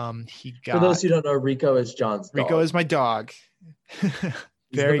 He got. For those who don't know, Rico is John's dog. Rico is my dog.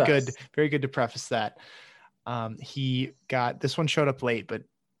 Very good. Very good to preface that. He got this one showed up late, but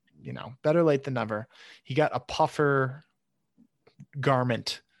better late than never. He got a puffer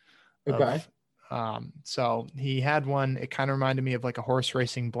garment. Okay. So he had one. It kind of reminded me of like a horse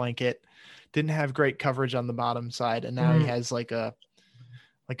racing blanket. Didn't have great coverage on the bottom side, and now he has like a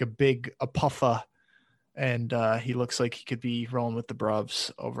puffer, and he looks like he could be rolling with the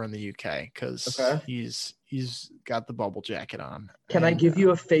Bruvs over in the UK because he's got the bubble jacket on. Can I give you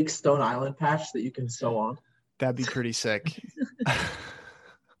a fake Stone Island patch that you can sew on? That'd be pretty sick.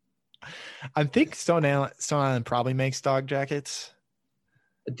 I think Stone Island probably makes dog jackets.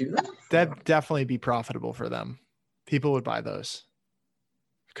 Do that? That'd definitely be profitable for them. People would buy those.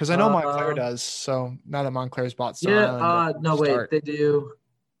 Because I know Montclair does. So now that Montclair's bought Stone Island. No, wait, they do.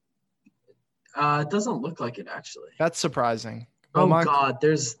 It doesn't look like it actually. That's surprising. Well, God,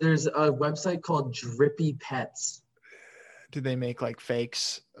 there's a website called Drippy Pets. Do they make like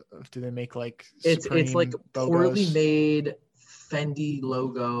fakes? Do they make like it's like logos? Poorly made Fendi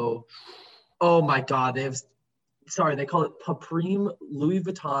logo? Oh my God, they call it Papreme Louis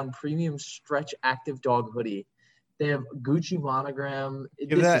Vuitton Premium Stretch Active Dog Hoodie. They have Gucci monogram.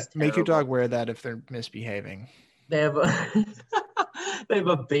 Make your dog wear that if they're misbehaving. They have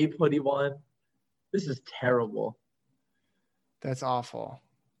a Bape hoodie one. This is terrible. That's awful.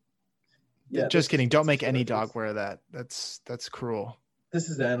 Yeah, just kidding. Don't make any dog wear that. That's cruel. This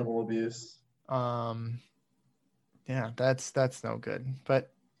is animal abuse. Yeah, that's no good.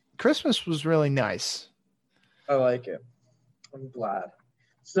 But Christmas was really nice. I like it. I'm glad.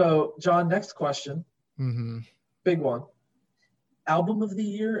 So, John, next question. Mm-hmm. Big one. Album of the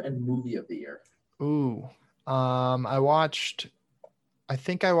year and movie of the year. Ooh. I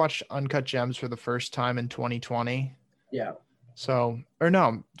think I watched Uncut Gems for the first time in 2020. Yeah. So, or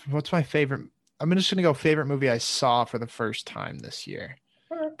no, what's my favorite? I'm just going to go favorite movie I saw for the first time this year.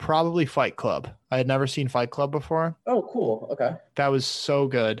 Probably Fight Club. I had never seen Fight Club before. Oh, cool. Okay. That was so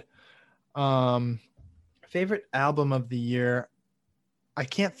good. Favorite album of the year. I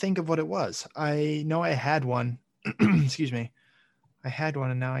can't think of what it was. I know I had one. Excuse me. I had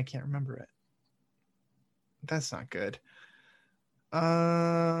one and now I can't remember it. That's not good. We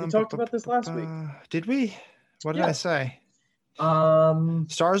talked about this last week. Did we? What did I say?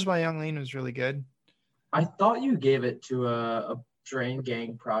 Stars by Young Lean was really good. I thought you gave it to a Drain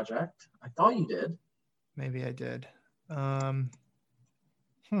Gang project. I thought you did. Maybe I did. I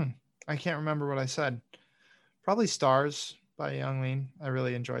can't remember what I said. Probably Stars by Young Lean. I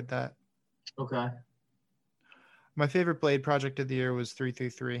really enjoyed that. Okay. My favorite Blade project of the year was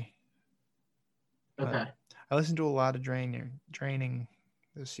 333. Okay. I listened to a lot of Draining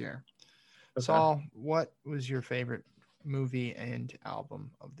this year. Okay. Saul, what was your favorite movie and album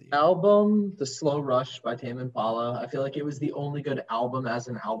of the year? Album, The Slow Rush by Tame Impala. I feel like it was the only good album as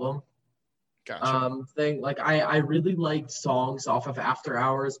an album. Gotcha. I really liked songs off of After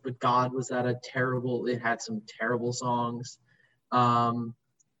Hours, but God, was that it had some terrible songs.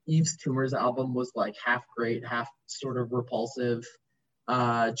 Eve's Tumors album was like half great, half sort of repulsive.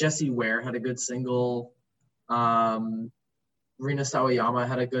 Jessie Ware had a good single. Rina Sawayama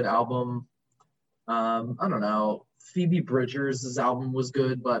had a good album. I don't know. Phoebe Bridgers' album was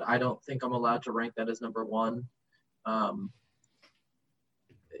good, but I don't think I'm allowed to rank that as number one.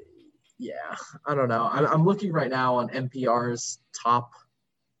 Yeah, I don't know. I'm looking right now on NPR's top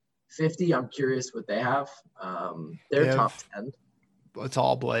 50. I'm curious what they have. Their top 10. It's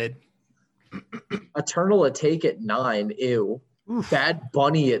all Blade. Eternal Atake at 9. Ew. Oof. Bad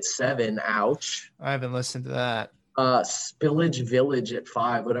Bunny at 7. Ouch. I haven't listened to that. Spillage Village at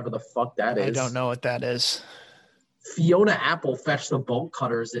 5. Whatever the fuck that is. I don't know what that is. Fiona Apple Fetch the Bolt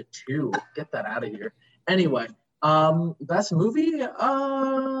Cutters at 2. Get that out of here. Anyway, best movie?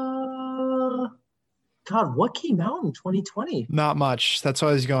 God, what came out in 2020? Not much. That's what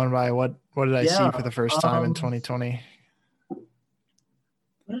I was going by. What did I see for the first time in 2020?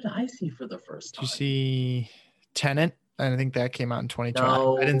 What did I see for the first time? Did you see Tenet? I think that came out in 2020.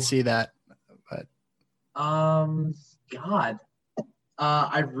 No. I didn't see that. But God.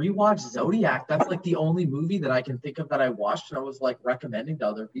 I rewatched Zodiac. That's like the only movie that I can think of that I watched and I was like recommending to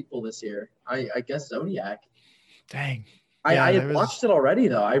other people this year. I guess Zodiac. Dang. I had watched it already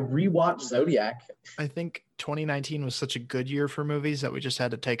though. I rewatched Zodiac. I think 2019 was such a good year for movies that we just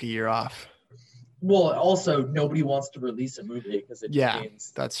had to take a year off. Well, also nobody wants to release a movie because it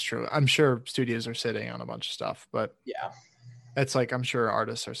means that's true. I'm sure studios are sitting on a bunch of stuff, but yeah, it's like I'm sure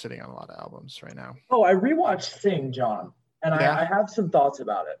artists are sitting on a lot of albums right now. Oh, I rewatched Sing, John, and I have some thoughts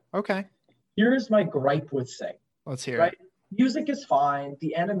about it. Okay. Here's my gripe with Sing. Let's hear it. Music is fine.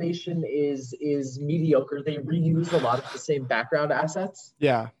 The animation is mediocre. They reuse a lot of the same background assets.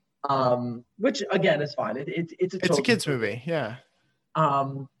 Yeah. Which again is fine. It's a kids movie. Yeah.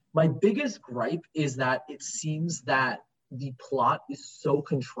 My biggest gripe is that it seems that the plot is so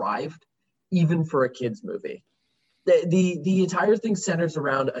contrived, even for a kids movie. The entire thing centers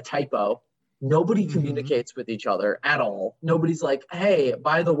around a typo. Nobody communicates with each other at all. Nobody's like, hey,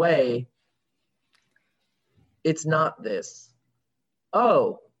 by the way, it's not this.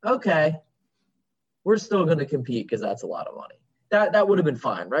 Oh, okay. We're still going to compete because that's a lot of money. That would have been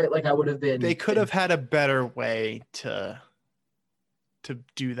fine, right? Like I would have been. They could have had a better way to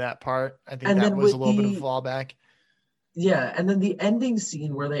do that part. I think that was a little bit of fallback. Yeah, and then the ending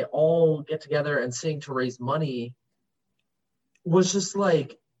scene where they all get together and sing to raise money was just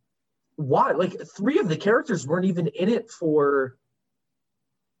like, why? Like 3 of the characters weren't even in it for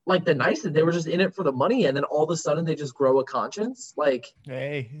like the nicest. They were just in it for the money, and then all of a sudden they just grow a conscience. Like,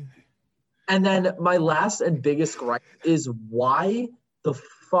 hey. And then my last and biggest gripe is why the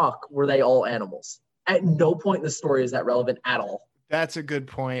fuck were they all animals? At no point in the story is that relevant at all. That's a good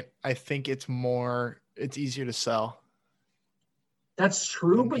point. I think it's easier to sell. That's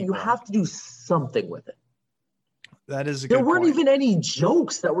true, but you have to do something with it. That is a good point. There weren't even any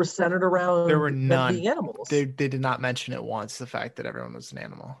jokes that were centered around there were none. Being animals. They did not mention it once, the fact that everyone was an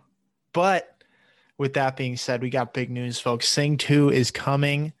animal. But with that being said, we got big news, folks. Sing 2 is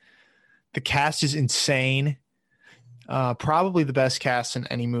coming. The cast is insane. Probably the best cast in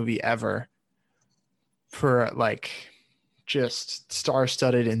any movie ever for like just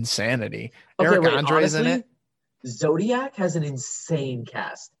star-studded insanity. Eric Andre's in it. Zodiac has an insane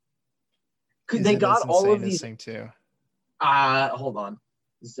cast. They got all of these. Thing too. Hold on.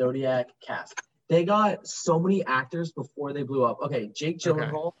 Zodiac cast. They got so many actors before they blew up. Okay, Jake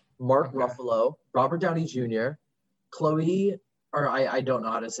Gyllenhaal, Mark Ruffalo, Robert Downey Jr., Chloe, or I don't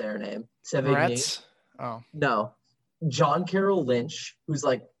know how to say her name. Sevigny. Oh. No. John Carroll Lynch, who's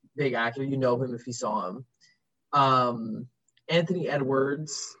like big actor. You know him if you saw him. Anthony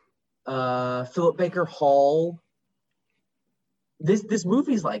Edwards, Philip Baker Hall. This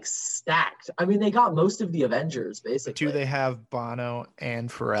movie's like stacked. I mean, they got most of the Avengers basically. Do they have Bono and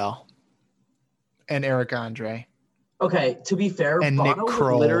Pharrell and Eric Andre? Okay, to be fair, and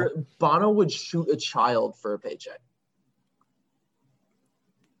Bono would shoot a child for a paycheck.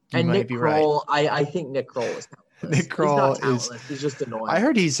 And Nick Kroll, right. I think Nick Kroll is talentless. Nick Kroll he's just annoying. I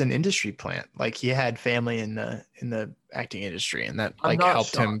heard he's an industry plant. Like he had family in the acting industry, and that like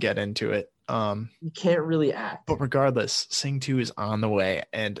helped him get into it. You can't really act. But regardless, Sing 2 is on the way,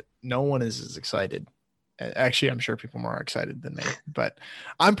 and no one is as excited. Actually, I'm sure people are more excited than me, but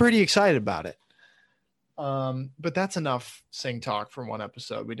I'm pretty excited about it. But that's enough Sing talk for one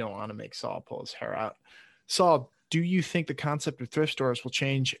episode. We don't want to make Saul pull his hair out. Saul, do you think the concept of thrift stores will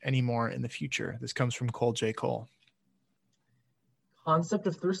change anymore in the future? This comes from Cole J. Cole. Concept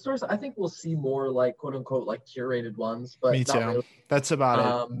of thrift stores? I think we'll see more like quote unquote like curated ones, but me too. Not really. That's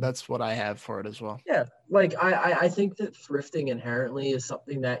about it. That's what I have for it as well. Yeah, like I think that thrifting inherently is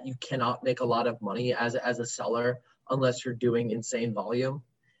something that you cannot make a lot of money as a seller unless you're doing insane volume.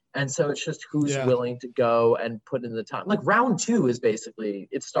 And so it's just who's willing to go and put in the time. Like round 2 is basically,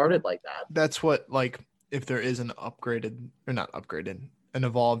 it started like that. That's what, like, if there is an an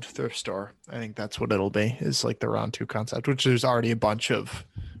evolved thrift store, I think that's what it'll be, is like the round 2 concept, which there's already a bunch of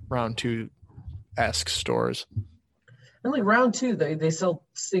round 2-esque stores. And like round 2, they sell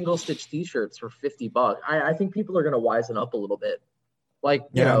single stitch t-shirts for $50. I think people are going to wisen up a little bit. Like,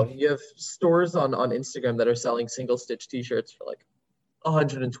 you know, you have stores on Instagram that are selling single stitch t-shirts for like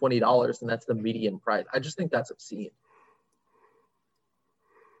 $120, and that's the median price. I just think that's obscene.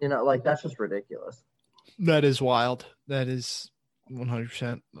 You know, like that's just ridiculous. That is wild. That is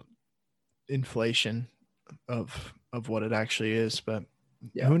 100% inflation of what it actually is. But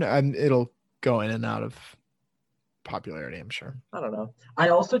it'll go in and out of popularity, I'm sure. I don't know. I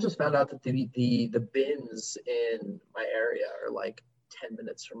also just found out that the bins in my area are like 10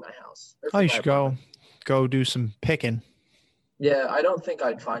 minutes from my house. Oh, you should go do some picking. Yeah, I don't think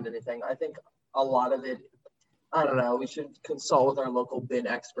I'd find anything. I think a lot of it, I don't know, we should consult with our local bin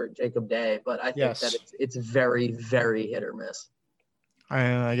expert, Jacob Day, but I think that it's very, very hit or miss.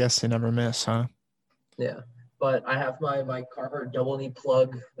 I guess they never miss, huh? Yeah. But I have my Carhartt double knee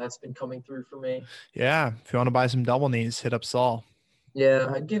plug that's been coming through for me. Yeah. If you want to buy some double knees, hit up Saul.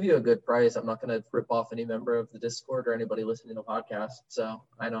 Yeah, I'd give you a good price. I'm not going to rip off any member of the Discord or anybody listening to the podcast. So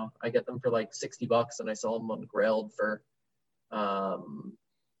I know I get them for like $60 and I sell them on Grailed for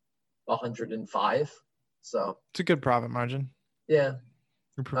 105. So It's a good profit margin. yeah,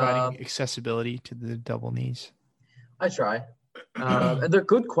 You're providing accessibility to the double knees. I try. And they're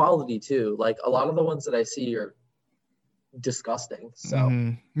good quality too. Like a lot of the ones that I see are disgusting.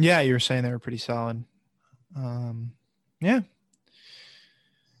 So yeah, you were saying they were pretty solid. Yeah.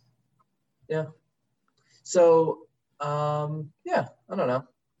 Yeah. So, yeah, I don't know.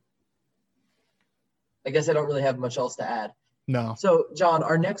 I guess I don't really have much else to add. No. So, John,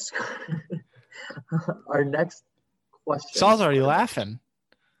 our next question. Saul's already laughing.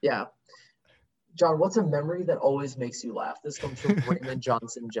 Yeah. John, what's a memory that always makes you laugh? This comes from Raymond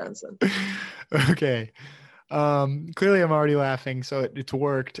Johnson Jensen. Okay. Clearly I'm already laughing, so it's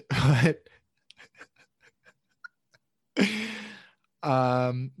worked. But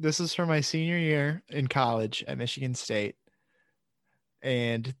this is from my senior year in college at Michigan State.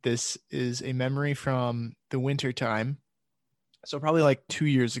 And this is a memory from the winter time. So probably like 2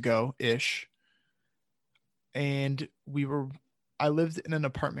 years ago-ish. And I lived in an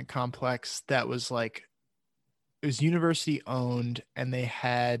apartment complex that was like, it was university owned, and they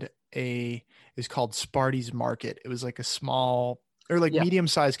had it's called Sparty's Market. It was like a small or like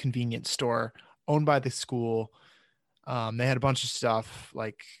medium-sized convenience store owned by the school. They had a bunch of stuff,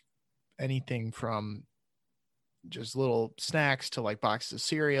 like anything from just little snacks to like boxes of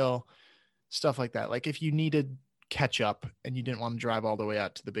cereal, stuff like that. Like if you needed ketchup and you didn't want to drive all the way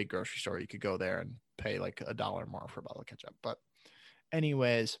out to the big grocery store, you could go there and pay like $1 more for a bottle of ketchup. But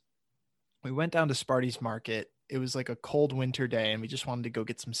anyways, we went down to Sparty's Market. It was like a cold winter day and we just wanted to go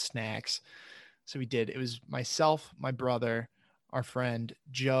get some snacks. So we did. It was myself, my brother, our friend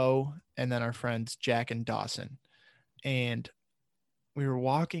Joe, and then our friends Jack and Dawson. And we were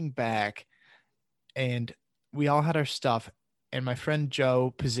walking back and we all had our stuff. And my friend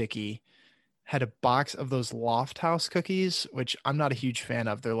Joe Pizicki had a box of those Loft House cookies, which I'm not a huge fan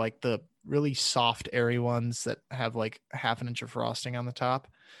of. They're like the really soft, airy ones that have like half an inch of frosting on the top,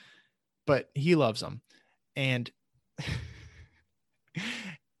 but he loves them. And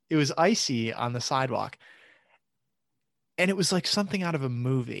it was icy on the sidewalk. And it was like something out of a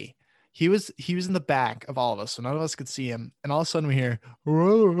movie. He was in the back of all of us, so none of us could see him. And all of a sudden we hear,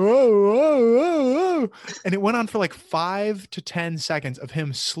 whoa, whoa, whoa, whoa, whoa. And it went on for like 5 to 10 seconds of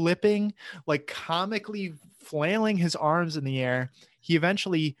him slipping, like comically flailing his arms in the air. He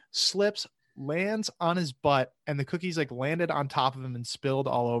eventually slips, lands on his butt, and the cookies like landed on top of him and spilled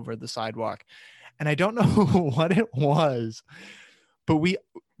all over the sidewalk. And I don't know what it was, but we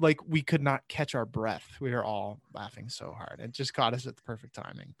could not catch our breath. We were all laughing so hard. It just caught us at the perfect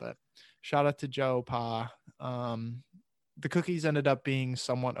timing. But shout out to Joe Pa. The cookies ended up being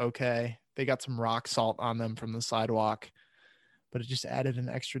somewhat okay. They got some rock salt on them from the sidewalk, but it just added an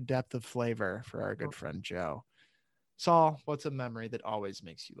extra depth of flavor for our good friend Joe. Saul, what's a memory that always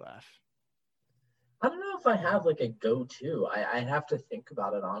makes you laugh? I don't know if I have like a go-to. I'd have to think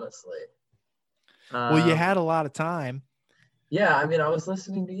about it, honestly. Well, you had a lot of time. Yeah, I mean, I was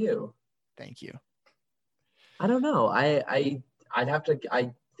listening to you. Thank you. I don't know. I'd have to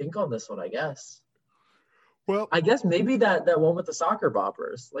think on this one, I guess. Well, I guess maybe that one with the soccer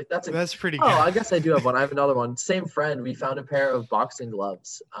boppers. Like that's pretty good. Oh, I guess I do have one. I have another one. Same friend. We found a pair of boxing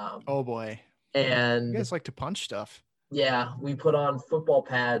gloves. Oh boy. And you guys like to punch stuff. Yeah, we put on football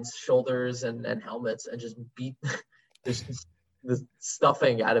pads, shoulders, and helmets, and just beat the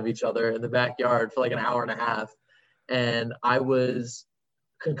stuffing out of each other in the backyard for like an hour and a half. And I was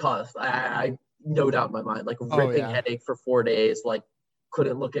concussed. I no doubt in my mind, like ripping headache for 4 days, like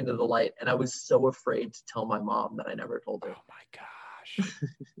couldn't look into the light. And I was so afraid to tell my mom that I never told her. Oh my gosh.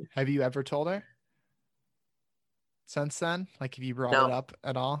 Have you ever told her since then? Like, have you brought it up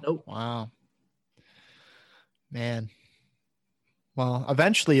at all? Nope. Wow. Man. Well,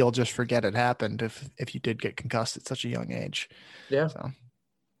 eventually you'll just forget it happened if you did get concussed at such a young age. Yeah. So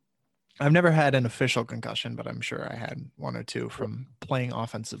I've never had an official concussion, but I'm sure I had one or two from playing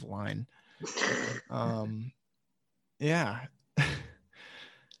offensive line. Yeah.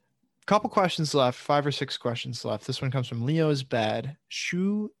 Couple questions left, 5 or 6 questions left. This one comes from Leo's Bad.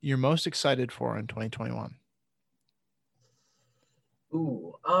 Shoe you're most excited for in 2021?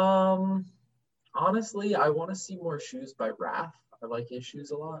 Ooh, honestly, I want to see more shoes by Raph. I like his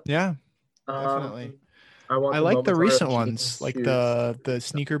shoes a lot. Yeah, definitely. I like the recent ones, like the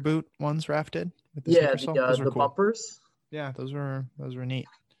sneaker boot ones Raph did. With the the cool. bumpers. Yeah, those were neat.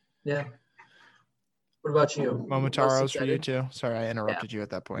 Yeah. What about you? Momotaro's for you too. Sorry, I interrupted you at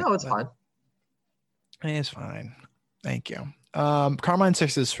that point. No, it's fine. It's fine. Thank you. Carmine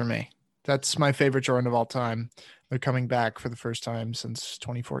 6s for me. That's my favorite Jordan of all time. They're coming back for the first time since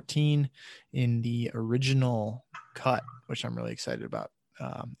 2014 in the original cut, which I'm really excited about.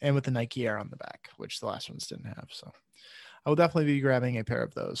 And with the Nike Air on the back, which the last ones didn't have. So I will definitely be grabbing a pair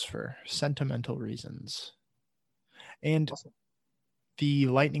of those for sentimental reasons. And Awesome. the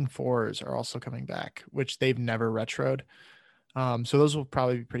Lightning 4s are also coming back, which they've never retroed. So those will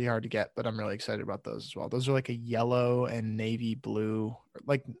probably be pretty hard to get, but I'm really excited about those as well. Those are like a yellow and navy blue,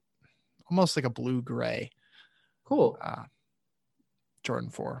 like almost like a blue gray. Cool. Jordan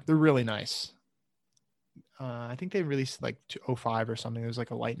 4. They're really nice. I think they released like 05 or something. There's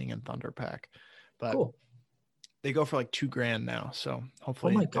like a Lightning and Thunder pack, but cool. They go for like $2,000 now. So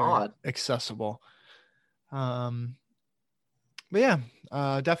hopefully they're accessible. But yeah,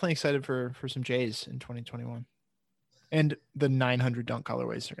 definitely excited for some Jays in 2021. And the 900 dunk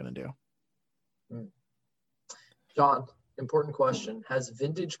colorways they're going to do. John, important question. Has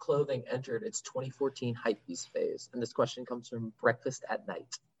vintage clothing entered its 2014 hypebeast phase? And this question comes from Breakfast at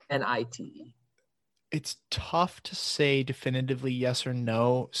Night, NITE. It's tough to say definitively yes or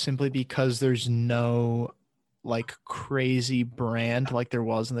no, simply because there's no like crazy brand like there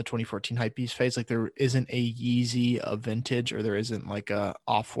was in the 2014 hypebeast phase. Like there isn't a Yeezy of vintage, or there isn't like a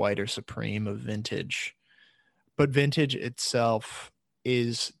Off-White or Supreme of vintage. But vintage itself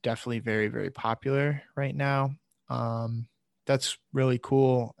is definitely very, very popular right now. That's really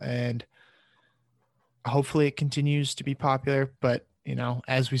cool. And hopefully it continues to be popular. But, you know,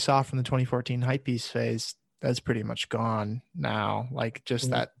 as we saw from the 2014 hypebeast phase, that's pretty much gone now. Like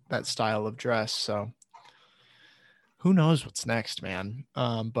just that style of dress. So who knows what's next, man?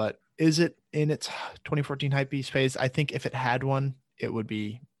 But is it in its 2014 hypebeast phase? I think if it had one, it would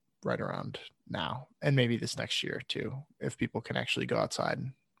be right around now, and maybe this next year too, if people can actually go outside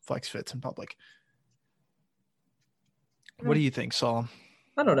and flex fits in public. What do you think, Saul?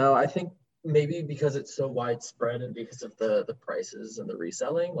 I don't know. I think maybe because it's so widespread and because of the prices and the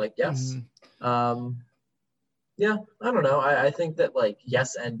reselling, like, yes. Yeah, I don't know. I think that like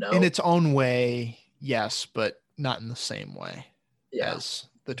yes and no. In its own way, yes, but not in the same way as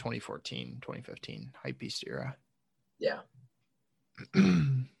the 2014, 2015 hypebeast era. Yeah.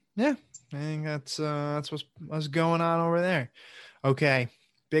 Yeah, I think that's what's going on over there. Okay,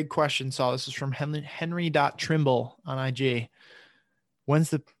 big question, Saul. This is from Henry.Trimble on IG. When's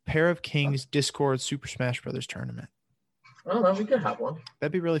the Pair of Kings Discord Super Smash Brothers tournament? I don't know. We could have one.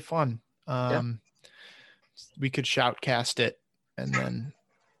 That'd be really fun. We could shoutcast it and then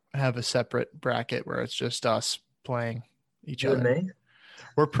have a separate bracket where it's just us playing each other. Me?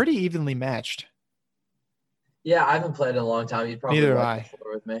 We're pretty evenly matched. Yeah, I haven't played in a long time. You'd probably neither have I.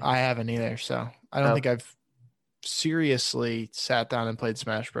 With me. I haven't either, so I don't think I've seriously sat down and played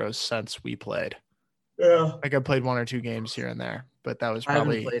Smash Bros. Since we played. Yeah. Like I played 1 or 2 games here and there, but that was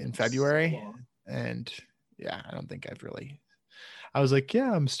probably in February. And yeah, I don't think I've really. I was like,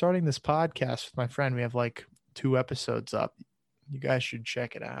 yeah, I'm starting this podcast with my friend. We have like 2 episodes up. You guys should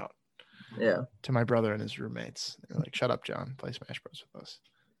check it out. Yeah. To my brother and his roommates. They're like, shut up, John. Play Smash Bros. With us.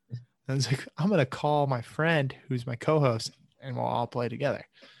 And I was like, I'm going to call my friend who's my co-host and we'll all play together.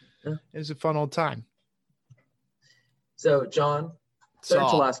 Yeah. It was a fun old time. So, John, third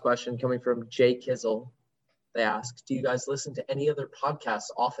to last question coming from Jay Kizzle. They ask, do you guys listen to any other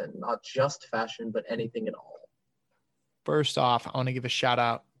podcasts often? Not just fashion, but anything at all? First off, I want to give a shout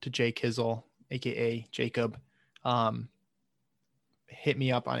out to Jay Kizzle, a.k.a. Jacob. Hit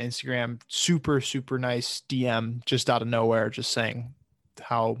me up on Instagram. Super, super nice DM just out of nowhere, just saying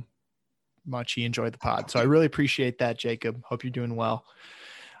how much he enjoyed the pod. So I really appreciate that, Jacob. Hope you're doing well.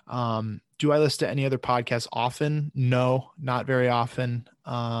 Do I listen to any other podcasts often? No, not very often.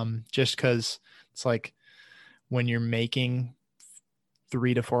 Just because it's like when you're making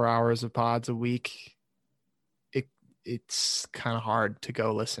 3 to 4 hours of pods a week, it's kind of hard to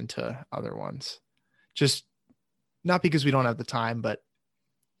go listen to other ones. Just not because we don't have the time, but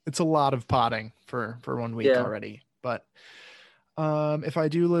it's a lot of podding for 1 week already. But if I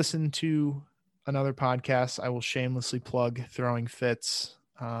do listen to another podcast, I will shamelessly plug Throwing Fits.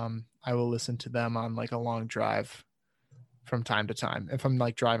 I will listen to them on like a long drive from time to time. If I'm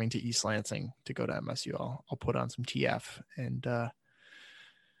like driving to East Lansing to go to MSU, I'll put on some TF and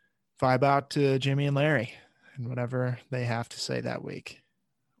vibe out to Jimmy and Larry and whatever they have to say that week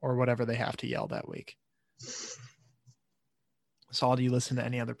or whatever they have to yell that week. Saul, do you listen to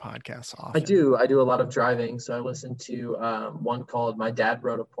any other podcasts often? I do a lot of driving. So I listen to one called My Dad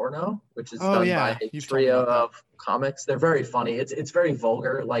Wrote a Porno, which is done by a You've told me trio about of comics. They're very funny. It's very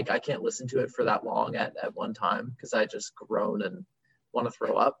vulgar. Like I can't listen to it for that long at one time because I just groan and want to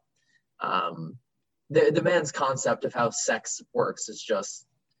throw up. The man's concept of how sex works is just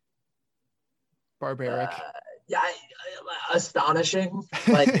barbaric. Astonishing.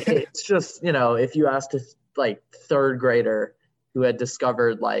 Like it's just, if you asked a like third grader who had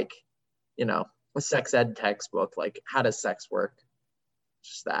discovered like, a sex ed textbook, like how does sex work?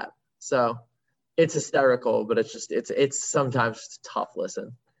 Just that. So it's hysterical, but it's sometimes just a tough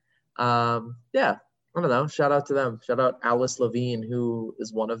listen. I don't know. Shout out to them. Shout out Alice Levine, who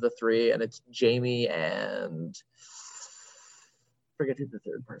is one of the three, and it's Jamie and I forget who the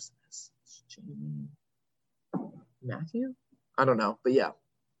third person is. It's Jamie Matthew? I don't know, but yeah,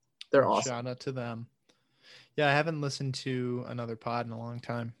 they're awesome. Shout out to them. Yeah, I haven't listened to another pod in a long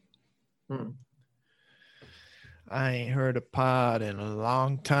time. I ain't heard a pod in a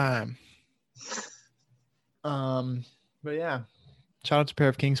long time. But yeah, shout out to Pair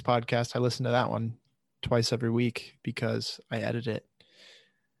of Kings podcast. I listen to that one twice every week because I edit it.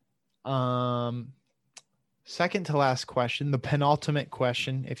 Second to last question, the penultimate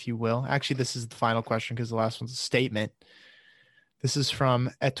question, if you will. Actually, this is the final question because the last one's a statement. This is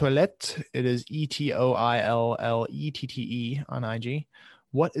from Etoilette. It is ETOILLETTE on IG.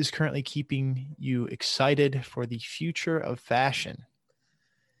 What is currently keeping you excited for the future of fashion?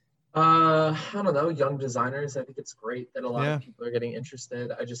 I don't know, young designers. I think it's great that a lot of people are getting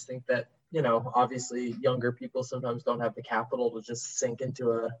interested. I just think that, obviously younger people sometimes don't have the capital to just sink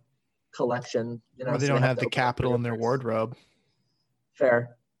into a collection. Or they don't have the capital in their wardrobe.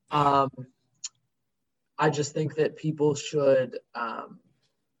 Fair. I just think that people should, I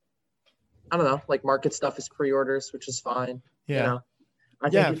don't know, like market stuff as pre-orders, which is fine. Yeah. I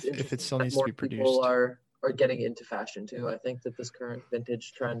think if it still needs to be produced. People are getting into fashion too. I think that this current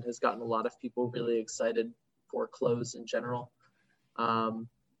vintage trend has gotten a lot of people really excited for clothes in general. I'm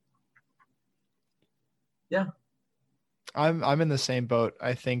in the same boat.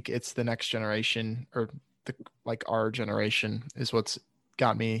 I think it's the next generation or our generation is what's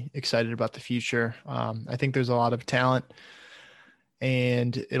got me excited about the future. I think there's a lot of talent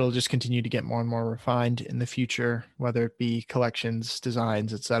and it'll just continue to get more and more refined in the future, whether it be collections,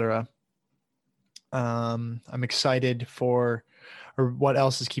 designs, etc. I'm excited or what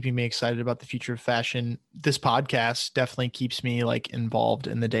else is keeping me excited about the future of fashion? This podcast definitely keeps me involved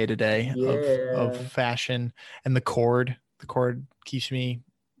in the day-to-day of fashion, and the cord keeps me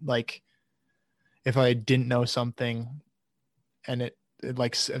if I didn't know something and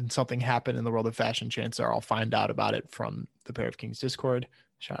and something happened in the world of fashion, chances are I'll find out about it from the Pair of Kings Discord.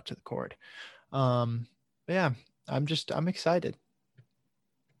 Shout out to the cord. I'm excited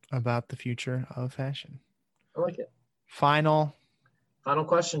about the future of fashion. I like it. Final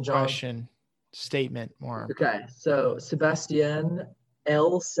question, John. Statement, more. Okay, so Sebastian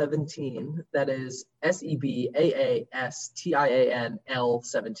L17, that is SEBAASTIAN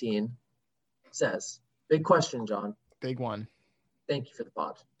L17, says, big question, John. Big one. Thank you for the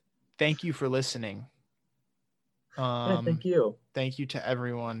pod. Thank you for listening. Thank you. Thank you to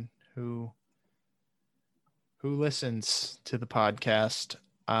everyone who listens to the podcast.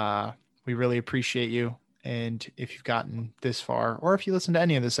 We really appreciate you. And if you've gotten this far, or if you listen to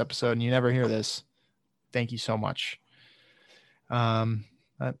any of this episode and you never hear this, thank you so much.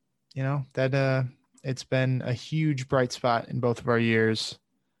 It's been a huge bright spot in both of our years,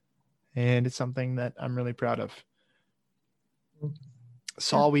 and it's something that I'm really proud of.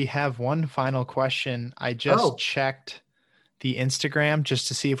 Saul, we have one final question. I just checked the Instagram just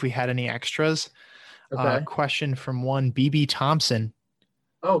to see if we had any extras. Okay. Question from one BB Thompson.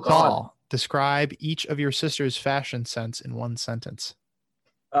 Oh, God. Saul, describe each of your sister's fashion sense in one sentence.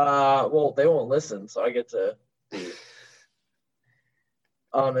 Well, they won't listen, so I get to be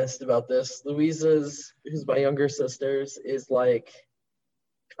honest about this. Louisa's, who's my younger sister's, is I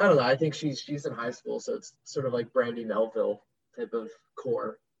don't know. I think she's in high school, so it's sort of like Brandy Melville type of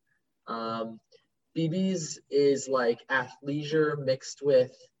core. BB's is athleisure mixed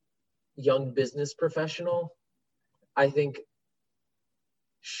with young business professional. I think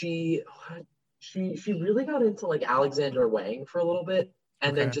she really got into Alexander Wang for a little bit,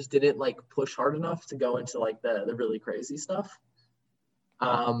 and then just didn't push hard enough to go into the really crazy stuff.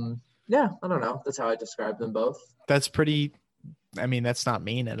 I don't know. That's how I describe them both. That's pretty. I mean, that's not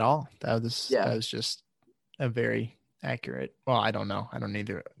mean at all. That was just a very accurate. Well, I don't know. I don't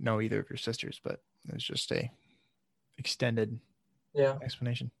know either of your sisters, but it was just a extended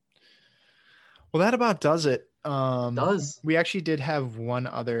explanation. Well, that about does it Does. We actually did have one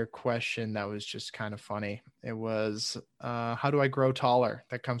other question that was just kind of funny. It was, how do I grow taller?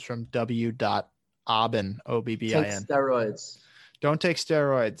 That comes from W.Obbin, Take Obbin. steroids. Don't take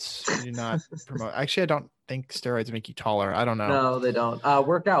steroids. We do not promote. Actually, I don't think steroids make you taller. I don't know. No, they don't.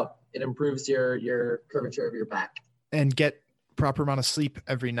 Work out. It improves your curvature of your back. And get proper amount of sleep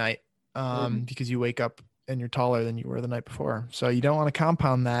every night, because you wake up and you're taller than you were the night before. So you don't want to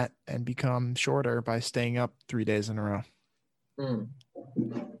compound that and become shorter by staying up 3 days in a row.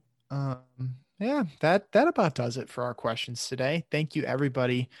 Yeah, that about does it for our questions today. Thank you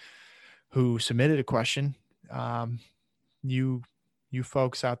everybody who submitted a question. You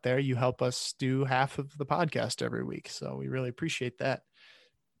folks out there, you help us do half of the podcast every week. So we really appreciate that.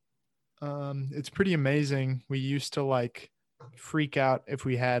 It's pretty amazing. We used to like freak out if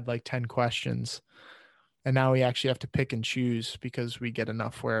we had like 10 questions, and now we actually have to pick and choose because we get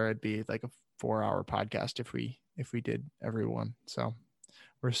enough where it'd be like a 4-hour podcast if we did every one. So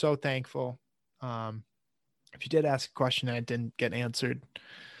we're so thankful. If you did ask a question and it didn't get answered,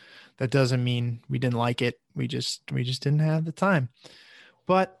 that doesn't mean we didn't like it. We just didn't have the time.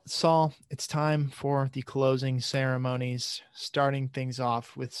 But Saul, it's time for the closing ceremonies, starting things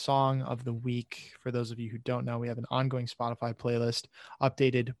off with Song of the Week. For those of you who don't know, we have an ongoing Spotify playlist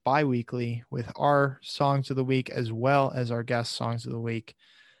updated bi-weekly with our songs of the week as well as our guest songs of the week.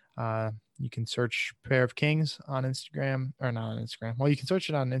 You can search Pair of Kings on Instagram, or not on Instagram. Well, you can search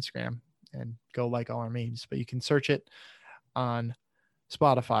it on Instagram and go like all our memes, but you can search it on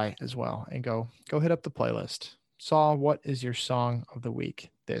Spotify as well and go hit up the playlist. Saul, what is your song of the week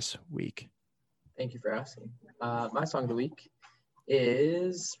this week? Thank you for asking. My song of the week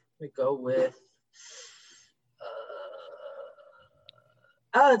is, we go with,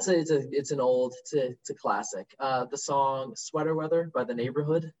 it's a classic. The song Sweater Weather by The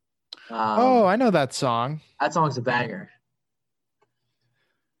Neighborhood. I know that song. That song's a banger.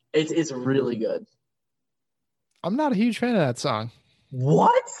 It's really good. I'm not a huge fan of that song.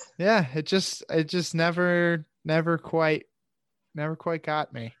 What? Yeah, it just never quite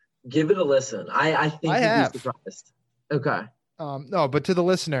got me. Give it a listen. I think you'd be surprised. Okay. No, but to the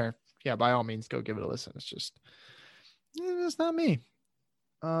listener, yeah, by all means, go give it a listen. It's not me.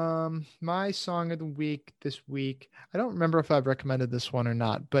 My song of the week this week, I don't remember if I've recommended this one or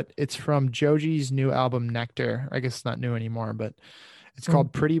not, but it's from Joji's new album Nectar. I guess it's not new anymore, but it's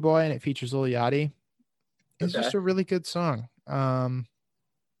called Pretty Boy and it features Lil Yachty. It's just a really good song.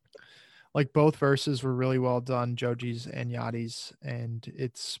 Like both verses were really well done, Joji's and Yachty's, and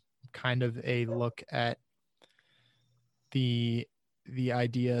it's kind of a look at the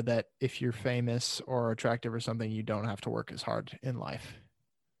idea that if you're famous or attractive or something, you don't have to work as hard in life.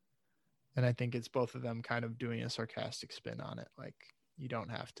 And I think it's both of them kind of doing a sarcastic spin on it. Like, you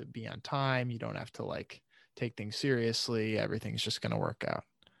don't have to be on time. You don't have to like take things seriously. Everything's just going to work out.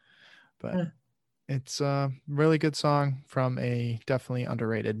 But it's a really good song from a definitely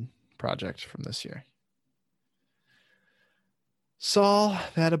underrated project from this year. Saul,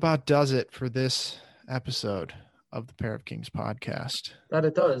 that about does it for this episode of the Pair of Kings podcast. That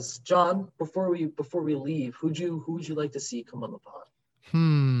it does. John, before we leave, who would you like to see come on the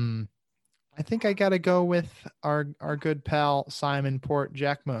pod? I think I gotta go with our good pal Simon Port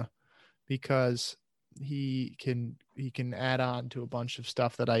Jackma, because he can add on to a bunch of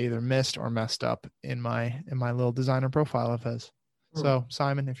stuff that I either missed or messed up in my little designer profile of his. So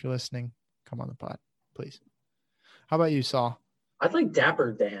Simon, if you're listening, come on the pod, please. How about you, Saul? I'd like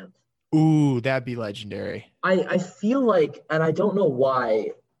Dapper Dan. Ooh, that'd be legendary. I feel like, and I don't know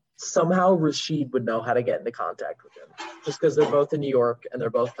why, somehow Rashid would know how to get into contact with him, just because they're both in New York and they're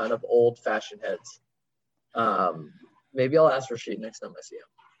both kind of old-fashioned heads. Maybe I'll ask Rashid next time I see him.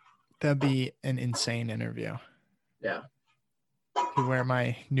 That'd be an insane interview. Yeah. You wear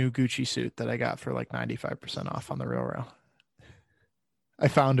my new Gucci suit that I got for like 95% off on the Real. I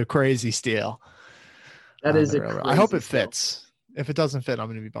found a crazy steal. That is a crazy I hope it steal. fits. If it doesn't fit, I'm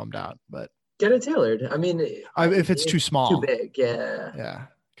going to be bummed out. But get it tailored. I mean, if it's too small, too big, yeah. Yeah,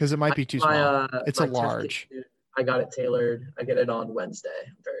 because it might be too small. It's a large. I got it tailored. I get it on Wednesday.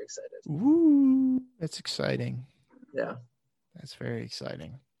 I'm very excited. Ooh, that's exciting. Yeah, that's very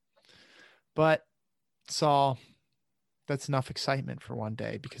exciting. But Saul, that's enough excitement for one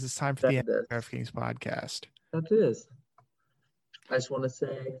day, because it's time for the Pair of Kings podcast. That is. I just want to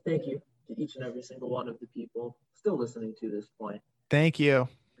say thank you to each and every single one of the people still listening to this point. Thank you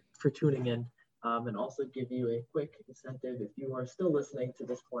for tuning in, and also give you a quick incentive. If you are still listening to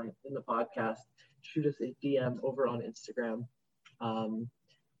this point in the podcast, shoot us a DM over on Instagram.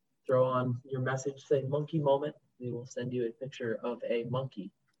 Throw on your message, say monkey moment. We will send you a picture of a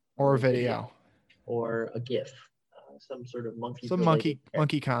monkey or a video. or a GIF, some sort of monkey. Some monkey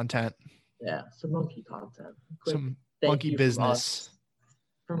content. Yeah, some monkey content. Some monkey business.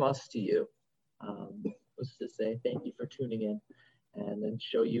 From us to you. Let's just say thank you for tuning in, and then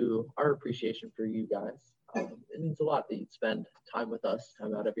show you our appreciation for you guys. It means a lot that you'd spend time with us,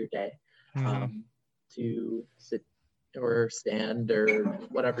 time out of your day, to sit or stand or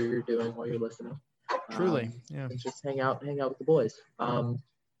whatever you're doing while you're listening. Truly, yeah. And just hang out with the boys.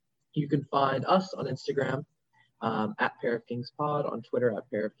 You can find us on Instagram at Pair of Kings Pod, on Twitter at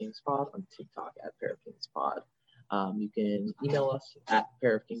Pair of Kings Pod, on TikTok at Pair of Kings Pod. You can email us at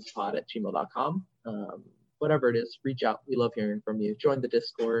pairofkingspod@gmail.com. Whatever it is, reach out. We love hearing from you. Join the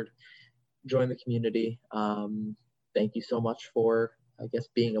Discord, join the community. Thank you so much for, I guess,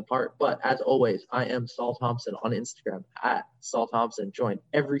 being a part. But as always, I am Saul Thompson on Instagram at Saul Thompson, joined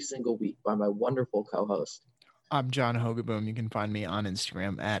every single week by my wonderful co-host. I'm John Hogaboom. You can find me on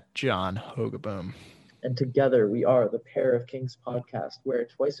Instagram at John Hogaboom. And together we are the Pair of Kings podcast, where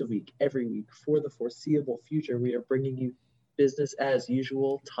twice a week, every week, for the foreseeable future, we are bringing you business as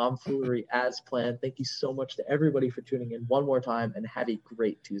usual, tomfoolery as planned. Thank you so much to everybody for tuning in one more time, and have a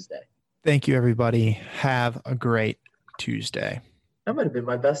great Tuesday. Thank you, everybody. Have a great Tuesday. That might have been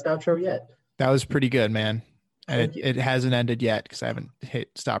my best outro yet. That was pretty good, man. And it hasn't ended yet because I haven't hit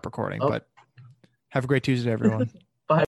stop recording, but have a great Tuesday, everyone.